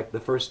look like the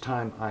first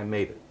time I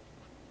made it.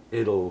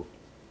 It'll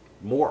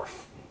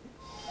morph.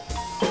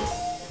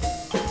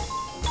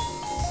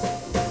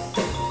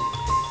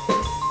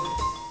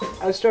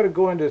 I started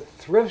going to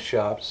thrift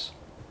shops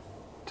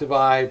to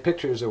buy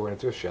pictures that were in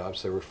thrift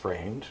shops. They were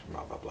framed,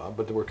 blah, blah, blah,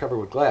 but they were covered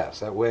with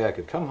glass. That way I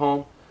could come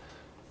home,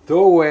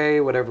 throw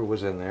away whatever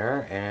was in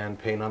there and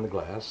paint on the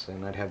glass,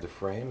 and I'd have the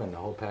frame and the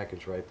whole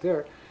package right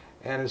there.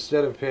 And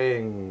instead of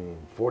paying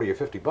 40 or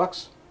 50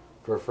 bucks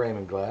for a frame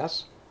and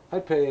glass,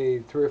 I'd pay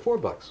 3 or 4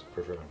 bucks for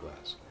a frame and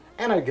glass.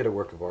 And I'd get a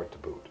work of art to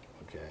boot,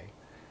 okay?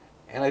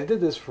 And I did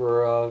this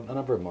for a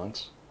number of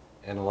months,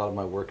 and a lot of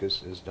my work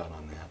is done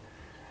on that.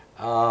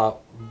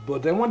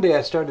 But then one day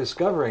I started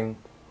discovering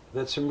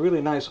that some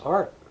really nice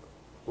art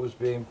was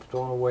being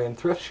thrown away in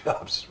thrift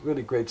shops,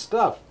 really great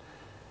stuff.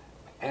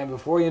 And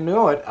before you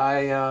knew it,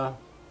 I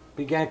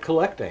began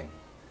collecting.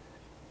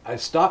 I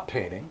stopped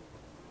painting,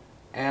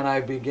 and I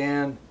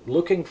began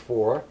looking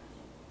for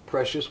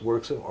precious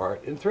works of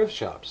art in thrift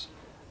shops.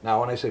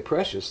 Now, when I say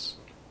precious,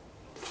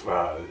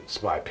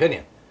 it's my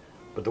opinion.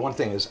 But the one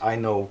thing is, I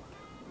know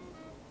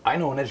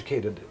an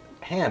educated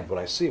hand when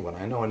I see one.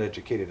 I know an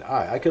educated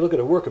eye. I can look at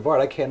a work of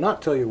art. I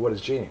cannot tell you what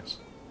is genius.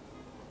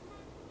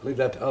 Leave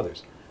that to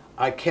others.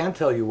 I can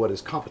tell you what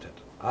is competent.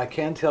 I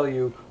can tell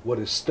you what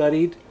is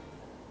studied,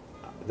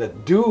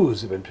 that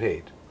dues have been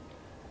paid.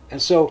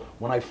 And so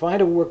when I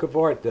find a work of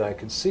art that I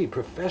can see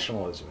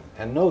professionalism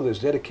and know there's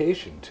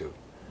dedication to,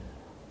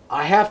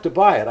 I have to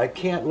buy it. I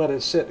can't let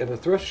it sit in a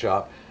thrift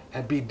shop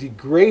and be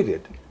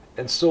degraded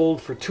and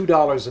sold for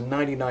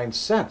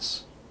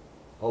 $2.99.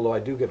 Although I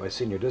do get my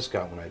senior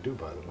discount when I do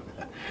buy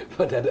them.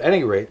 But at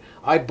any rate,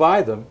 I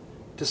buy them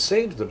to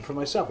save them for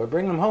myself. I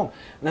bring them home.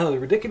 Now the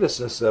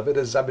ridiculousness of it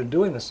is I've been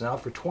doing this now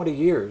for 20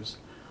 years.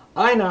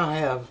 I now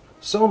have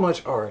so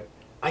much art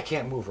I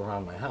can't move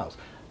around my house.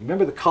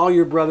 Remember the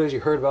Collier brothers? You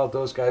heard about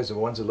those guys, the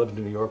ones that lived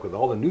in New York with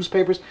all the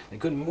newspapers? They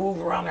couldn't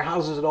move around their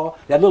houses at all.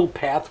 They had little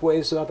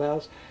pathways throughout the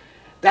house.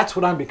 That's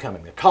what I'm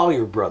becoming, the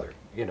Collier brother,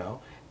 you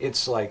know.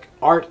 It's like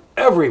art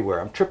everywhere.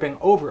 I'm tripping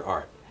over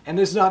art. And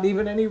there's not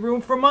even any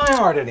room for my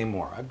art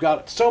anymore. I've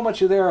got so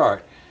much of their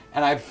art,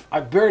 and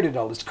I've buried it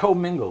all. It's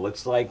commingled.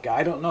 It's like,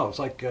 I don't know, it's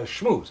like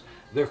schmooze.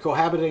 They're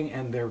cohabiting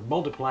and they're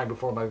multiplying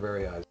before my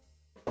very eyes.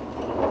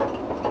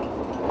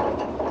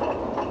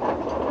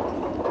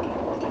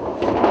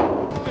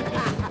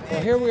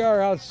 Well, here we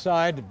are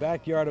outside the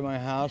backyard of my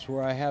house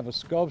where I have a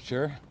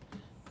sculpture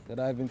that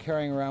I've been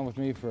carrying around with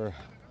me for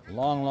a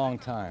long, long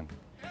time.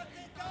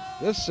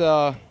 This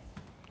has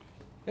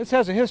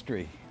a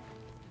history.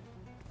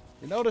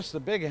 You notice the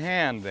big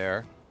hand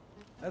there?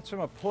 That's from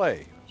a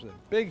play. It was a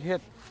big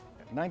hit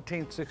in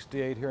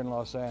 1968 here in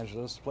Los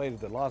Angeles, played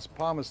at the Las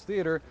Palmas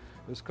Theater.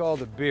 It was called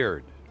The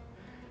Beard.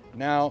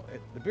 Now,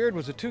 The Beard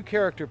was a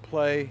two-character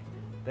play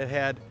that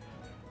had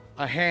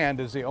a hand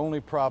as the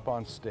only prop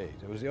on stage.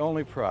 It was the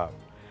only prop.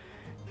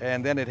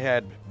 And then it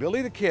had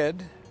Billy the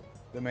Kid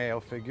the male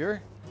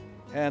figure,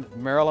 and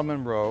Marilyn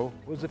Monroe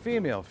was the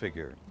female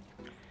figure.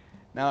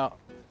 Now,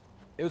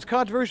 it was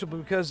controversial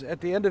because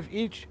at the end of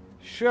each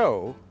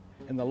show,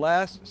 in the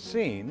last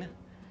scene,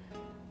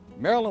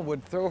 Marilyn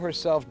would throw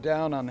herself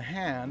down on the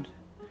hand,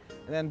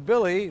 and then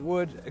Billy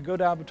would go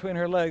down between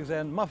her legs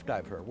and muff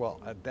dive her.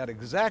 Well, at that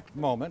exact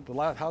moment, the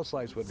house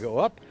lights would go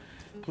up,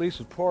 police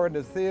would pour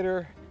into the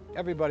theater,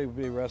 everybody would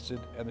be arrested,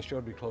 and the show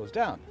would be closed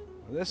down.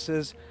 This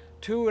is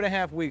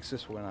 2.5 weeks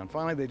this went on.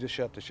 Finally, they just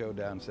shut the show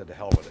down and said to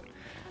hell with it.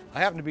 I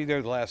happened to be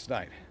there the last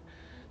night.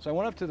 So I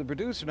went up to the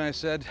producer and I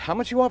said, how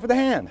much you want for the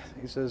hand?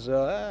 He says,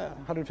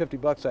 150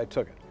 bucks, I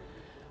took it.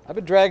 I've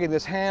been dragging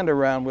this hand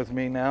around with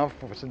me now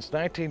since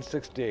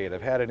 1968.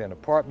 I've had it in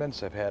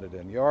apartments, I've had it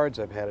in yards,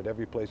 I've had it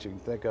every place you can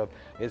think of.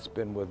 It's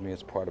been with me,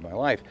 it's part of my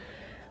life.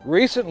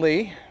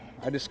 Recently,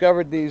 I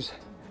discovered these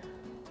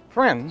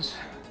friends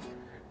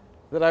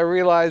that I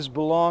realized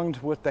belonged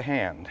with the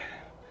hand.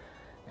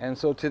 And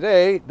so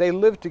today, they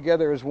live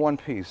together as one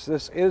piece.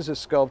 This is a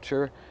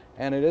sculpture,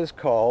 and it is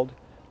called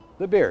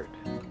The Beard.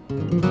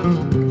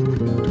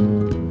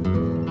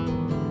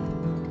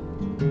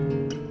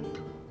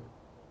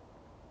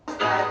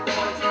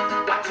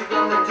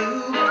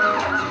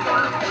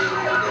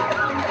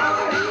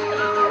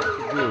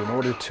 In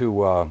order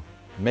to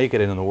make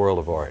it in the world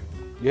of art,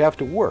 you have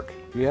to work.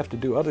 You have to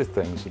do other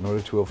things in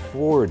order to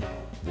afford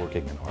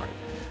working in art.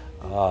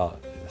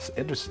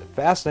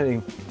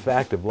 Fascinating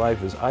fact of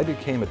life is I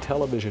became a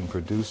television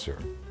producer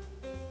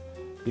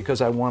because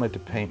I wanted to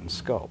paint and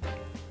sculpt,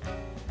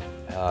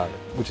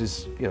 which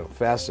is, you know,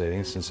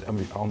 fascinating, since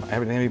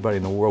anybody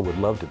in the world would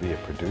love to be a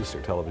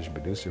producer, television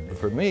producer. But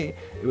for me,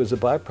 it was a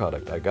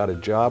byproduct. I got a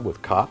job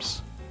with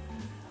cops.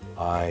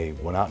 I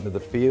went out into the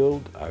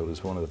field. I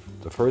was one of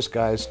the first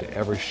guys to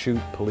ever shoot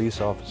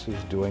police officers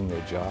doing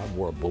their job,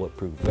 wore a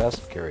bulletproof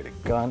vest, carried a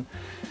gun,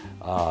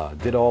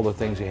 did all the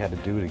things you had to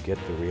do to get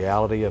the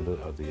reality of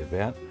the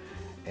event,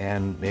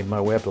 and made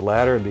my way up the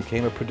ladder and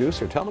became a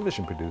producer,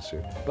 television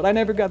producer. But I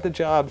never got the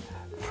job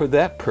for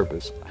that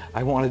purpose.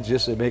 I wanted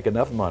just to make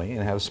enough money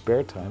and have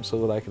spare time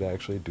so that I could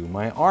actually do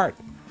my art.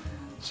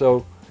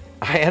 So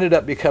I ended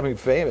up becoming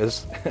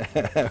famous,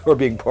 or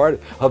being part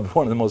of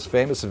one of the most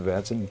famous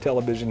events in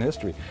television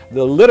history.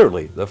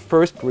 Literally, the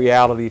first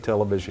reality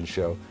television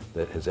show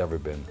that has ever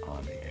been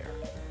on the air.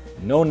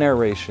 No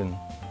narration,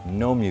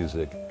 no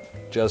music,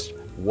 just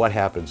what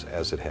happens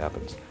as it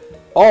happens.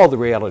 All the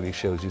reality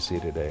shows you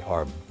see today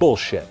are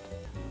bullshit.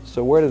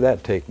 So where did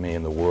that take me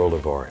in the world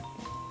of art?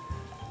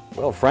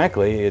 Well,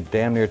 frankly, it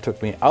damn near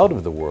took me out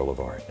of the world of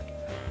art,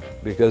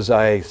 because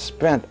I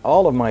spent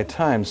all of my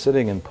time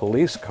sitting in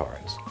police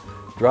cars,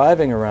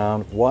 driving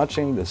around,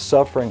 watching the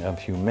suffering of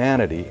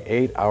humanity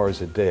 8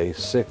 hours a day,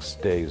 6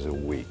 days a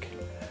week.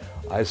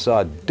 I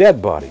saw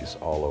dead bodies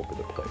all over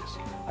the place.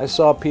 I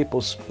saw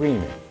people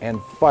screaming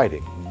and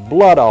fighting,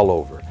 blood all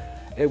over.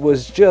 It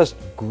was just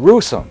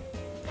gruesome.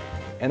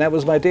 And that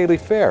was my daily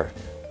fare.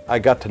 I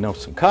got to know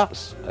some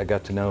cops. I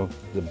got to know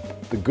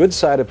the good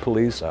side of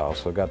police. I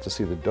also got to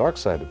see the dark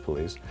side of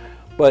police.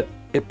 But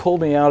it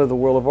pulled me out of the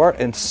world of art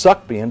and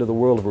sucked me into the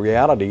world of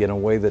reality in a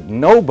way that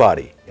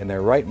nobody in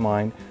their right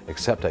mind,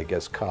 except I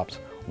guess cops,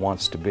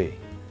 wants to be.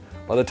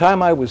 By the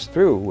time I was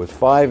through with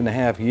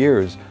 5.5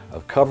 years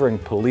of covering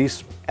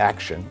police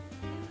action,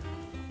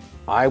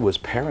 I was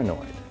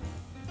paranoid.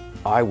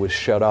 I was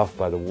shut off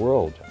by the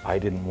world. I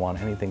didn't want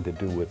anything to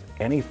do with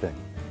anything.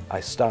 I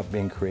stopped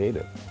being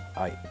creative.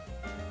 I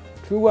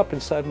threw up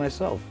inside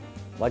myself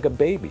like a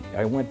baby.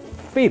 I went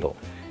fetal,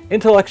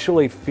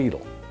 intellectually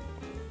fetal.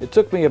 It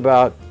took me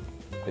about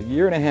 1.5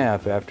 years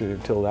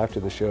until after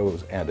the show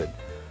was ended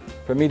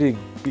for me to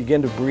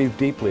begin to breathe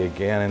deeply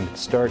again and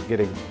start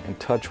getting in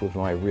touch with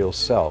my real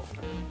self.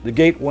 The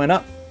gate went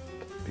up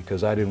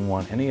because I didn't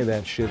want any of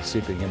that shit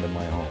seeping into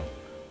my home.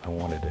 I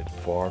wanted it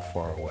far,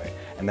 far away.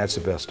 And that's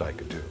the best I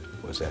could do,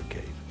 was that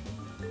gate.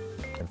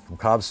 And from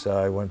cops,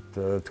 I went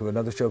to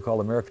another show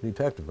called American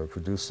Detective. I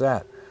produced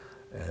that.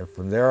 And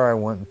from there, I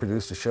went and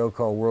produced a show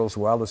called World's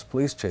Wildest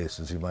Police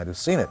Chases. You might have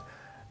seen it.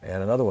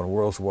 And another one,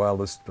 World's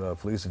Wildest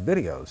Police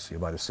Videos. You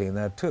might have seen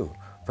that too.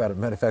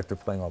 Matter of fact, they're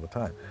playing all the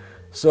time.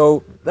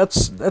 So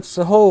that's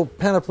the whole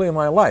panoply of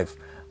my life.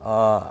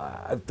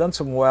 I've done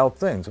some wild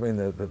things. I mean,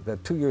 the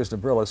 2 years in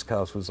the burlesque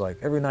house was like,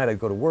 every night I'd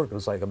go to work, it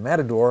was like a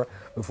matador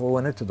before we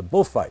went into the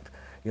bullfight.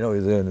 You know,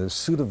 they're in the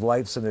suit of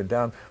lights and they're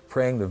down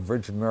praying the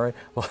Virgin Mary.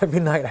 Well, every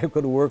night I'd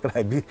go to work and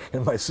I'd be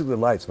in my suit of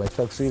lights, my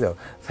tuxedo,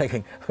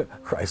 thinking,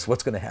 Christ,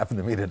 what's going to happen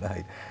to me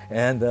tonight?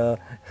 And it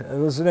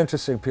was an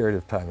interesting period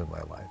of time in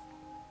my life.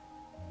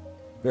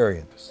 Very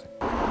interesting.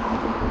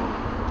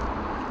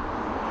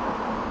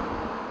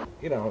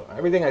 You know,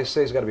 everything I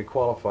say has got to be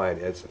qualified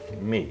as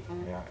me.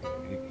 Yeah,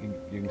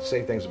 you can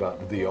say things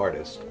about the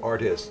artists,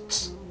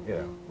 you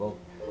know. Well,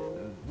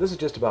 this is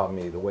just about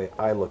me, the way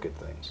I look at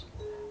things.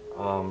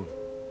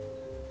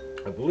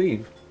 I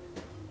believe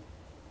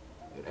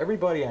that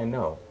everybody I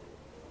know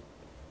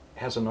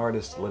has an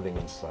artist living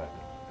inside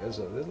them. There's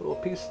a little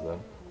piece of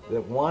them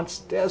that wants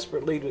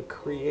desperately to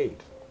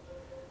create,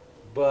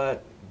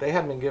 but they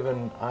haven't been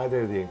given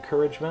either the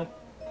encouragement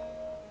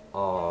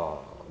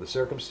the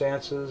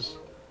circumstances,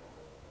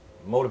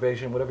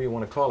 motivation, whatever you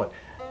want to call it,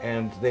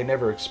 and they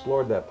never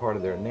explored that part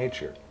of their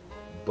nature.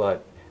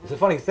 But it's a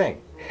funny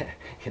thing,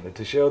 you know,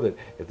 to show that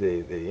if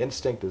the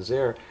instinct is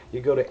there, you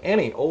go to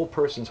any old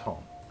person's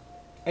home,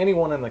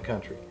 anyone in the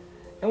country,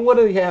 and what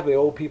do you have the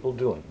old people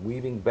doing?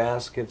 Weaving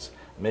baskets,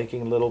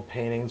 making little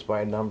paintings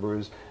by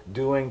numbers,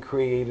 doing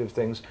creative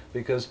things,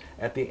 because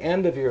at the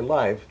end of your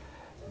life,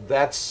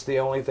 that's the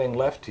only thing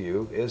left to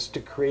you, is to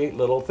create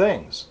little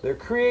things. They're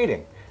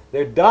creating.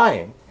 They're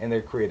dying and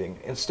they're creating.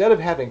 Instead of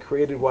having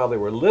created while they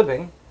were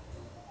living,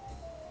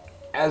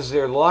 as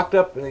they're locked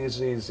up in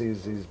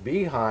these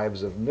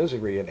beehives of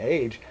misery and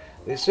age,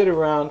 they sit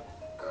around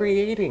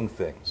creating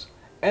things.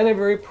 And they're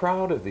very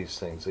proud of these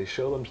things. They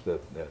show them to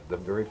the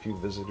very few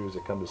visitors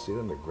that come to see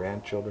them, their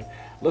grandchildren.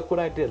 Look what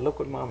I did. Look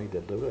what Mommy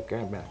did. Look what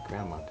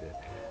Grandma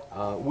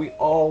did. We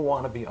all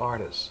want to be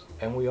artists,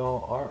 and we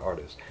all are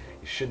artists.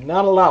 You should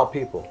not allow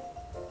people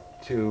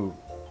to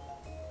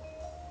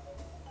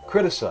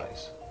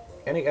criticize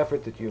any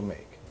effort that you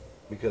make,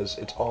 because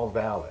it's all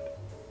valid.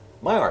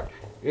 My art,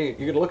 you're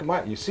going to look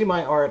at you see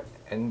my art,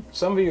 and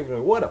some of you are going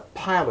to go, what a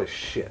pile of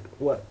shit.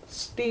 What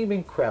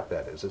steaming crap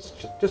that is. It's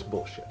just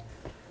bullshit.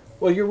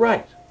 Well, you're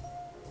right.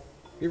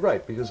 You're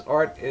right, because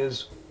art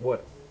is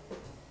what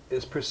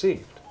is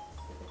perceived.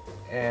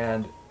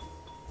 And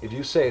if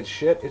you say it's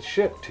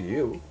shit to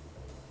you.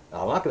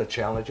 Now, I'm not going to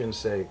challenge you and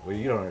say, well,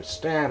 you don't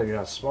understand, or you're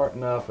not smart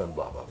enough, and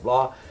blah, blah,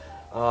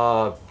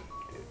 blah.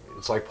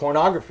 It's like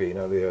pornography, you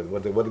know,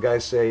 what the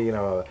guys say, you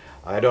know,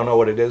 I don't know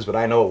what it is, but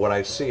I know it when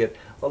I see it.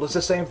 Well, it's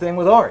the same thing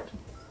with art.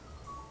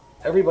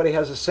 Everybody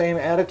has the same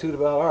attitude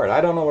about art.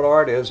 I don't know what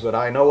art is, but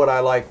I know what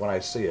I like when I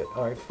see it.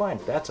 All right, fine,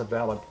 that's a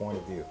valid point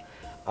of view.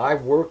 I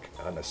work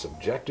in a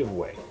subjective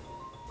way.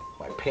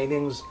 My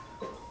paintings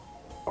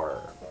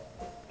are,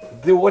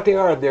 what they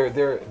are,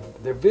 they're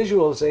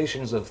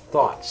visualizations of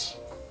thoughts.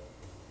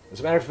 As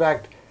a matter of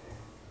fact,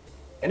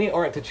 any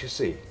art that you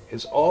see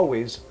is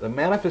always the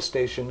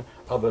manifestation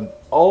of an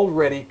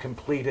already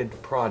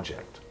completed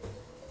project.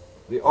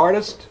 The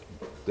artist,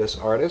 this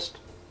artist,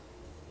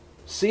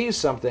 sees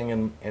something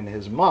in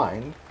his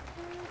mind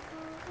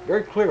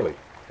very clearly,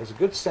 has a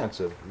good sense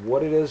of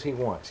what it is he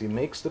wants. He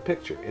makes the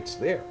picture, it's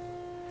there.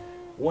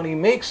 When he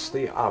makes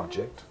the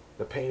object,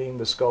 the painting,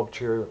 the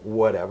sculpture,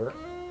 whatever,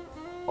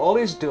 all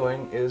he's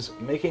doing is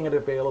making it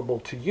available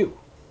to you.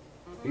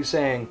 He's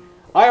saying,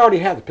 I already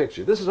have the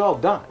picture, this is all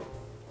done.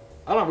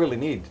 I don't really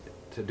need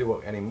to do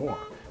it anymore.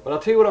 But I'll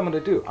tell you what I'm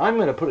going to do. I'm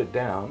going to put it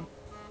down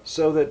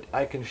so that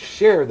I can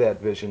share that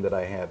vision that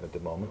I have at the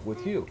moment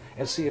with you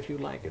and see if you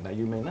like it. Now,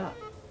 you may not.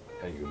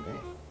 Now, you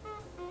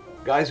may.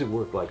 Guys who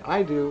work like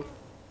I do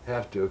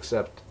have to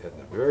accept at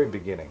the very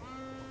beginning,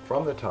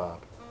 from the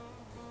top,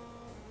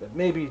 that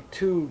maybe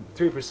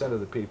 2-3% of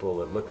the people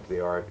that look at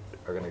the art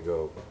are going to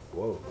go,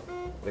 whoa,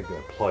 they're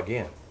going to plug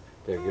in.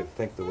 They're going to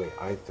think the way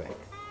I think.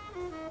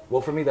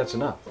 Well, for me, that's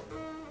enough.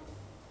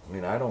 I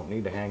mean, I don't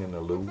need to hang in the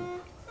Louvre.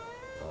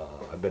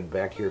 I've been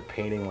back here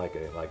painting like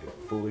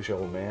a foolish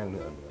old man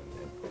and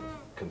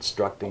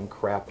constructing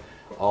crap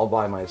all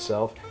by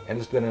myself, and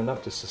it's been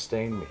enough to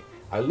sustain me.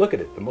 I look at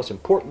it, the most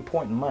important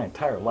point in my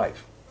entire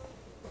life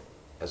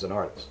as an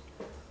artist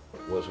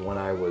was when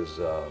I was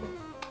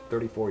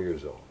 34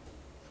 years old.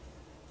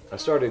 I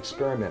started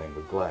experimenting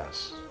with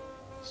glass,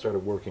 started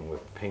working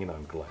with paint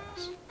on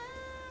glass,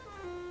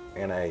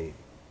 and I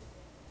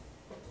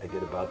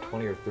did about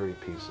 20 or 30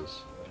 pieces.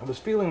 I was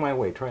feeling my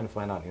way, trying to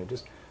find out, you know,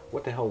 just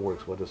what the hell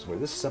works, what doesn't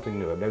work. This is something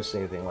new. I've never seen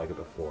anything like it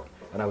before.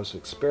 And I was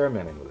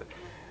experimenting with it.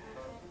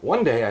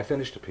 One day I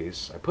finished a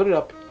piece, I put it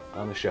up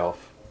on the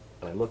shelf,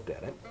 and I looked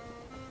at it.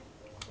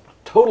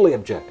 Totally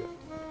objective.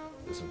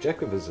 As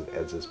objective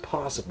as is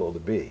possible to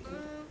be.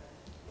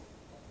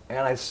 And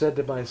I said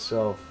to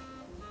myself,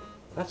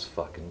 that's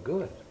fucking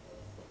good.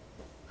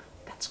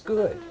 That's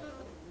good.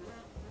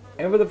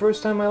 And for the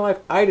first time in my life,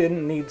 I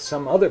didn't need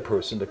some other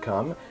person to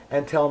come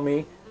and tell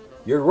me,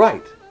 you're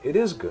right, it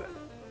is good.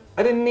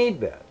 I didn't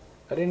need that.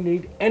 I didn't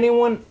need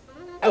anyone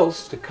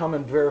else to come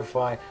and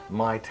verify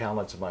my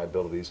talents and my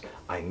abilities.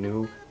 I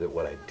knew that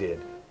what I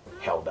did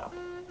held up.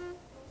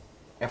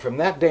 And from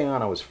that day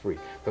on, I was free.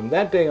 From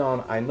that day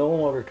on, I no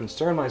longer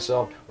concerned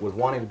myself with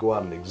wanting to go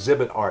out and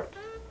exhibit art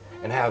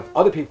and have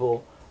other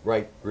people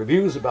write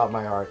reviews about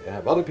my art and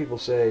have other people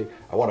say,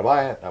 I want to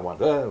buy it, I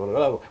want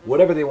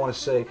whatever they want to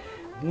say.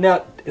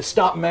 Now, it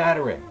stopped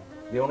mattering.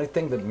 The only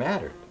thing that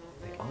mattered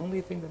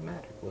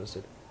was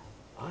that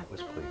I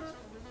was pleased.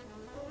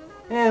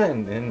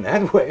 And in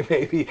that way,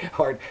 maybe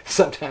art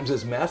sometimes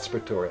is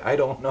masturbatory. I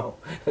don't know,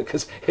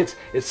 because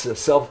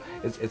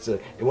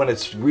when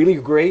it's really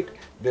great,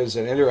 there's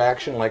an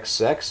interaction like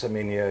sex. I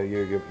mean,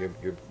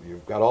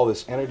 you've got all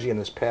this energy and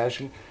this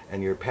passion,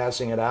 and you're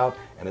passing it out,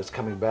 and it's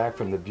coming back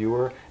from the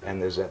viewer,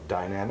 and there's that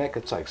dynamic.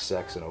 It's like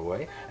sex in a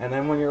way. And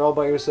then when you're all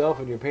by yourself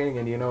and you're painting,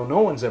 and you know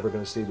no one's ever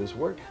going to see this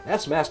work,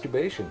 that's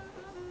masturbation.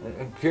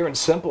 Pure and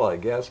simple, I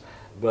guess.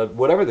 But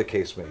whatever the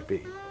case may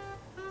be,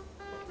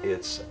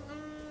 it's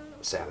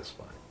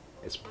satisfying,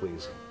 it's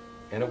pleasing,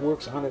 and it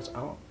works on its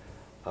own.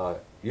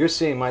 You're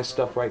seeing my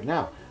stuff right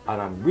now.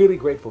 And I'm really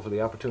grateful for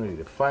the opportunity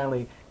to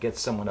finally get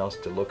someone else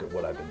to look at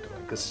what I've been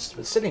doing. Because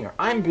sitting here,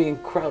 I'm being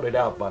crowded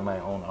out by my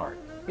own art.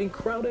 Being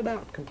crowded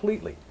out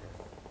completely.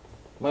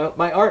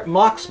 My art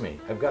mocks me.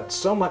 I've got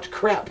so much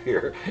crap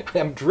here.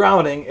 I'm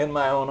drowning in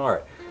my own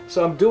art.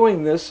 So I'm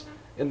doing this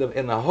in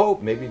the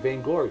hope, maybe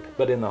vainglory,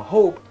 but in the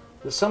hope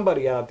that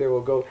somebody out there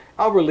will go,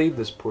 I'll relieve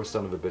this poor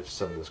son of a bitch of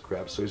some of this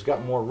crap so he's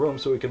got more room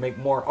so he can make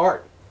more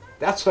art.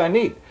 That's what I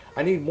need.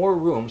 I need more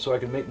room so I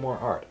can make more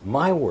art.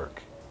 My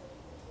work,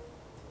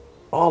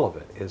 all of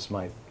it, is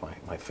my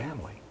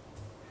family.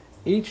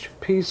 Each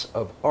piece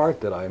of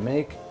art that I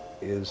make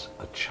is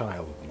a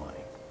child of mine.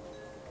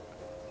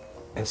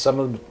 And some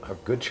of them are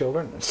good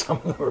children, and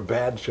some of them are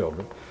bad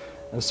children,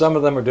 and some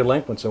of them are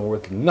delinquents and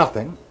worth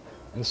nothing,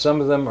 and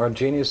some of them are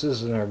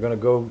geniuses and are going to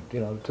go,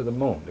 to the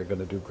moon. They're going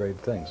to do great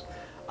things.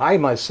 I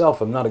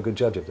myself am not a good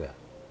judge of that.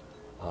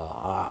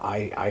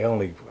 I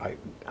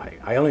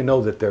only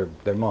know that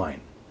they're mine,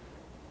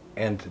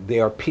 and they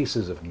are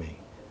pieces of me,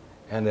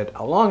 and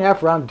that long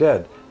after I'm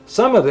dead,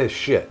 some of this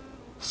shit,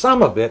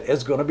 some of it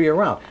is going to be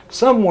around.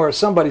 Somewhere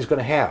somebody's going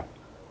to have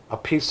a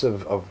piece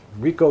of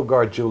Rico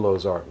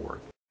Gargiulo's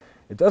artwork.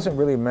 It doesn't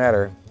really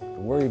matter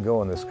where you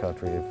go in this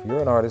country. If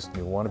you're an artist and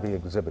you want to be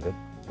exhibited,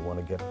 you want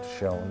to get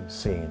shown,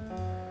 seen,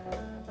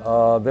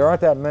 there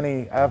aren't that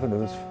many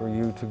avenues for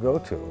you to go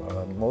to.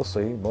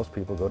 Most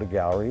people go to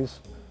galleries,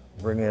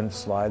 bring in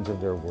slides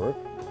of their work,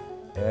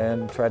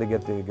 and try to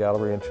get the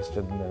gallery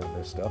interested in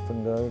their stuff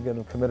and get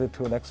them committed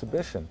to an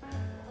exhibition,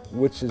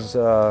 which is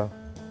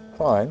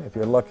fine. If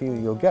you're lucky,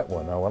 you'll get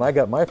one. Now, when I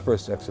got my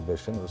first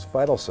exhibition, it was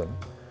Feitelson,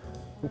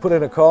 who put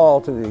in a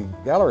call to the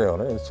gallery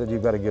owner and said,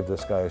 you've got to give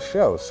this guy a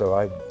show. So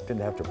I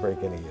didn't have to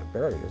break any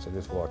barriers. I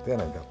just walked in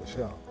and got the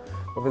show.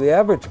 But for the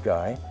average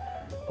guy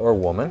or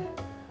woman,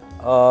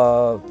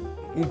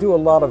 you do a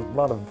lot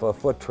of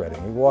foot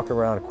treading. You walk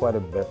around quite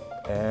a bit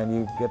and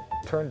you get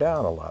turned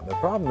down a lot. The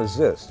problem is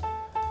this.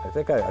 I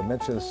think I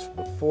mentioned this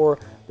before.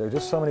 There are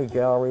just so many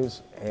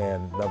galleries,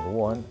 and number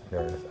one,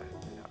 there's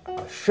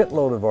a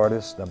shitload of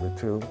artists, number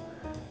two,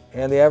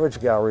 and the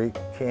average gallery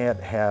can't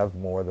have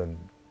more than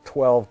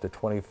 12 to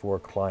 24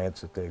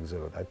 clients that they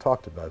exhibit. I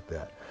talked about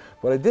that.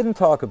 What I didn't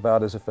talk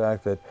about is the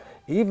fact that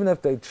even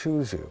if they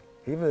choose you,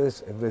 even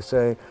if they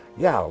say,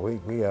 yeah, we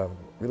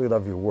really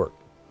love your work,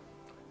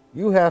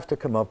 you have to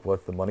come up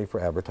with the money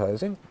for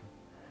advertising.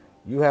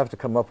 You have to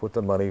come up with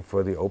the money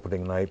for the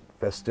opening night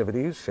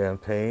festivities,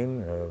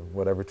 champagne,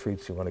 whatever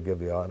treats you want to give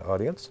the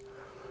audience.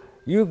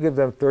 You give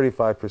them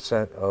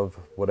 35% of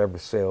whatever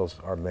sales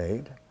are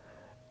made,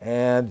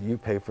 and you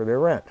pay for their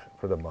rent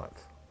for the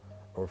month,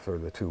 or for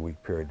the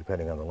 2-week period,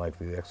 depending on the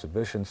length of the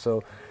exhibition.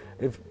 So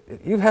if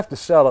you have to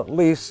sell at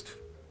least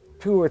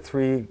 2 or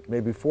 3,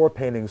 maybe 4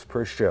 paintings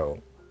per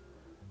show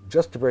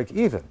just to break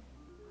even.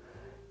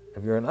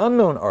 If you're an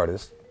unknown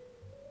artist,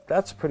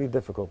 that's a pretty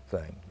difficult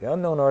thing. The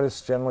unknown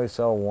artists generally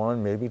sell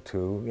 1, maybe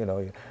 2.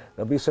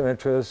 There'll be some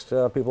interest.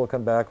 People will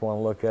come back, want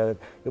to look at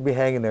it. You'll be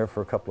hanging there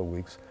for a couple of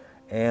weeks,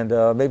 and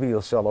maybe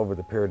you'll sell over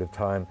the period of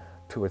time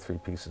 2 or 3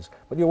 pieces.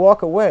 But you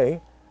walk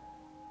away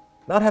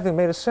not having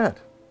made a cent.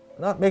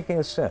 Not making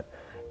a cent.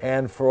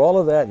 And for all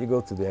of that, you go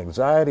through the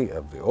anxiety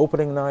of the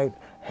opening night,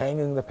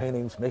 hanging the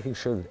paintings, making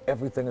sure that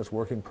everything is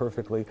working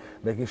perfectly,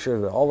 making sure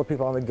that all the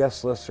people on the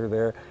guest list are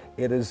there.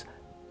 It is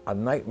a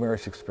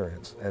nightmarish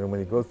experience. And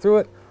when you go through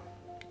it,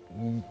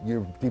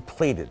 you're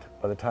depleted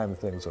by the time the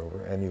thing's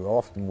over, and you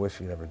often wish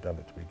you'd never done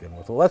it to begin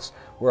with. Well, that's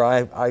where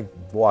I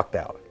walked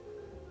out.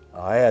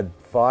 I had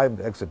 5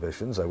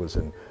 exhibitions. I was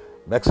in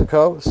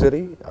Mexico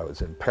City, I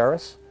was in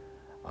Paris,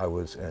 I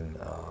was in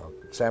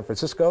San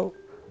Francisco,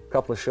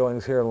 couple of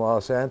showings here in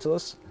Los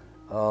Angeles.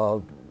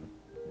 The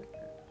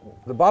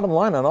bottom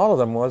line on all of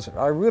them was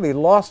I really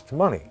lost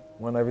money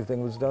when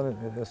everything was done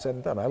and said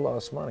and done. I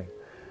lost money.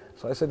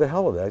 So I said, to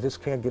hell with it. I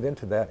just can't get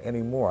into that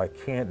anymore. I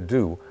can't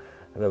do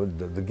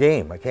the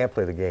game. I can't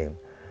play the game.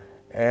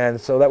 And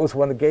so that was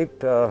when the gate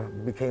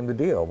became the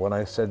deal. When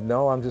I said,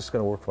 no, I'm just going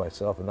to work for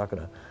myself. I'm not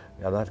going to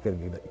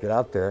get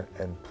out there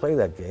and play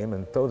that game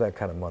and throw that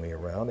kind of money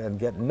around and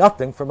get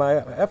nothing for my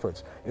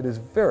efforts. It is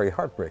very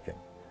heartbreaking.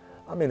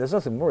 I mean, there's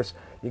nothing worse.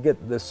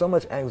 There's so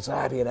much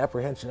anxiety and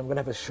apprehension. I'm going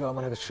to have a show, I'm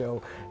going to have a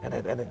show, and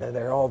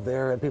they're all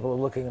there, and people are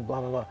looking, and blah,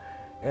 blah, blah.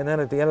 And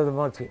then at the end of the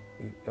month,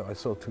 I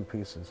sold 2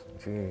 pieces.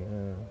 Gee,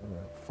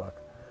 fuck.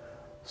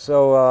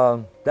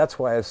 So that's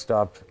why I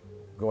stopped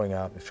going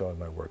out and showing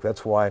my work.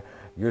 That's why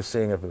you're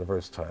seeing it for the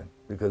first time,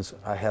 because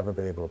I haven't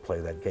been able to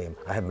play that game.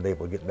 I haven't been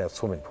able to get in that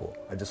swimming pool.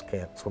 I just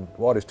can't swim.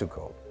 The water's too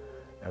cold,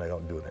 and I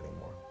don't do it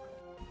anymore.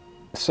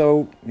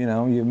 So,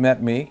 you've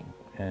met me,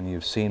 and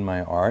you've seen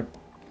my art.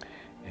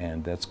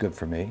 And that's good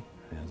for me,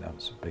 and that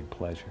was a big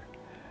pleasure.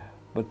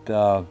 But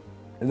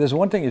there's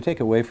one thing you take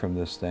away from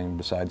this thing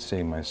besides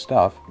seeing my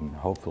stuff, and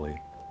hopefully,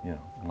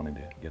 wanting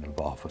to get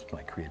involved with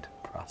my creative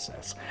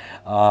process.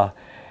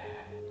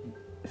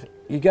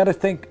 You got to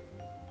think,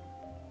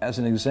 as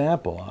an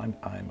example,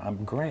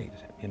 I'm great.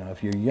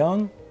 If you're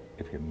young,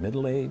 if you're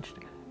middle-aged,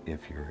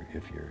 if you're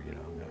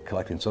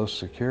collecting Social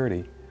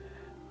Security,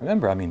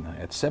 remember,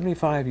 at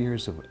 75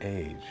 years of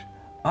age,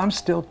 I'm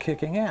still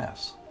kicking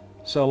ass.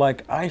 So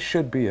like, I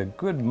should be a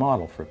good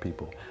model for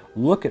people.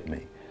 Look at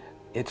me.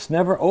 It's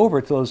never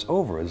over till it's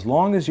over, as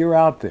long as you're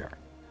out there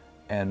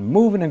and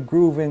moving and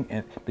grooving,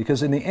 and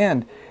because in the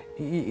end,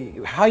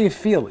 how you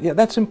feel, yeah,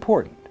 that's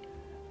important.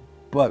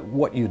 But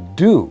what you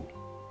do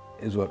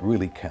is what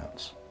really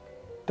counts.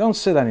 Don't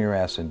sit on your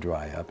ass and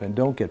dry up, and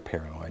don't get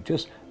paranoid.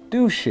 Just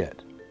do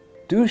shit.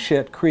 Do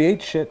shit,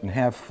 create shit, and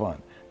have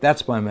fun.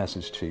 That's my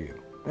message to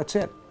you. That's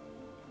it.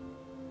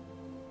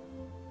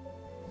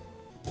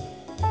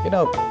 You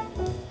know,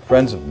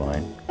 friends of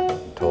mine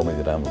told me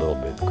that I'm a little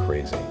bit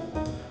crazy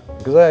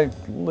because I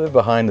live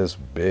behind this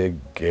big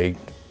gate,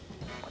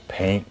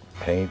 paint,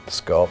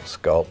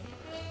 sculpt,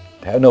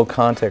 have no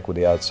contact with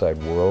the outside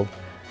world,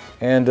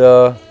 and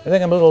I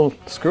think I'm a little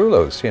screw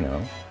loose, you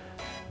know.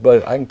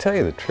 But I can tell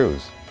you the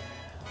truth,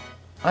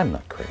 I'm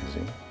not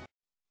crazy.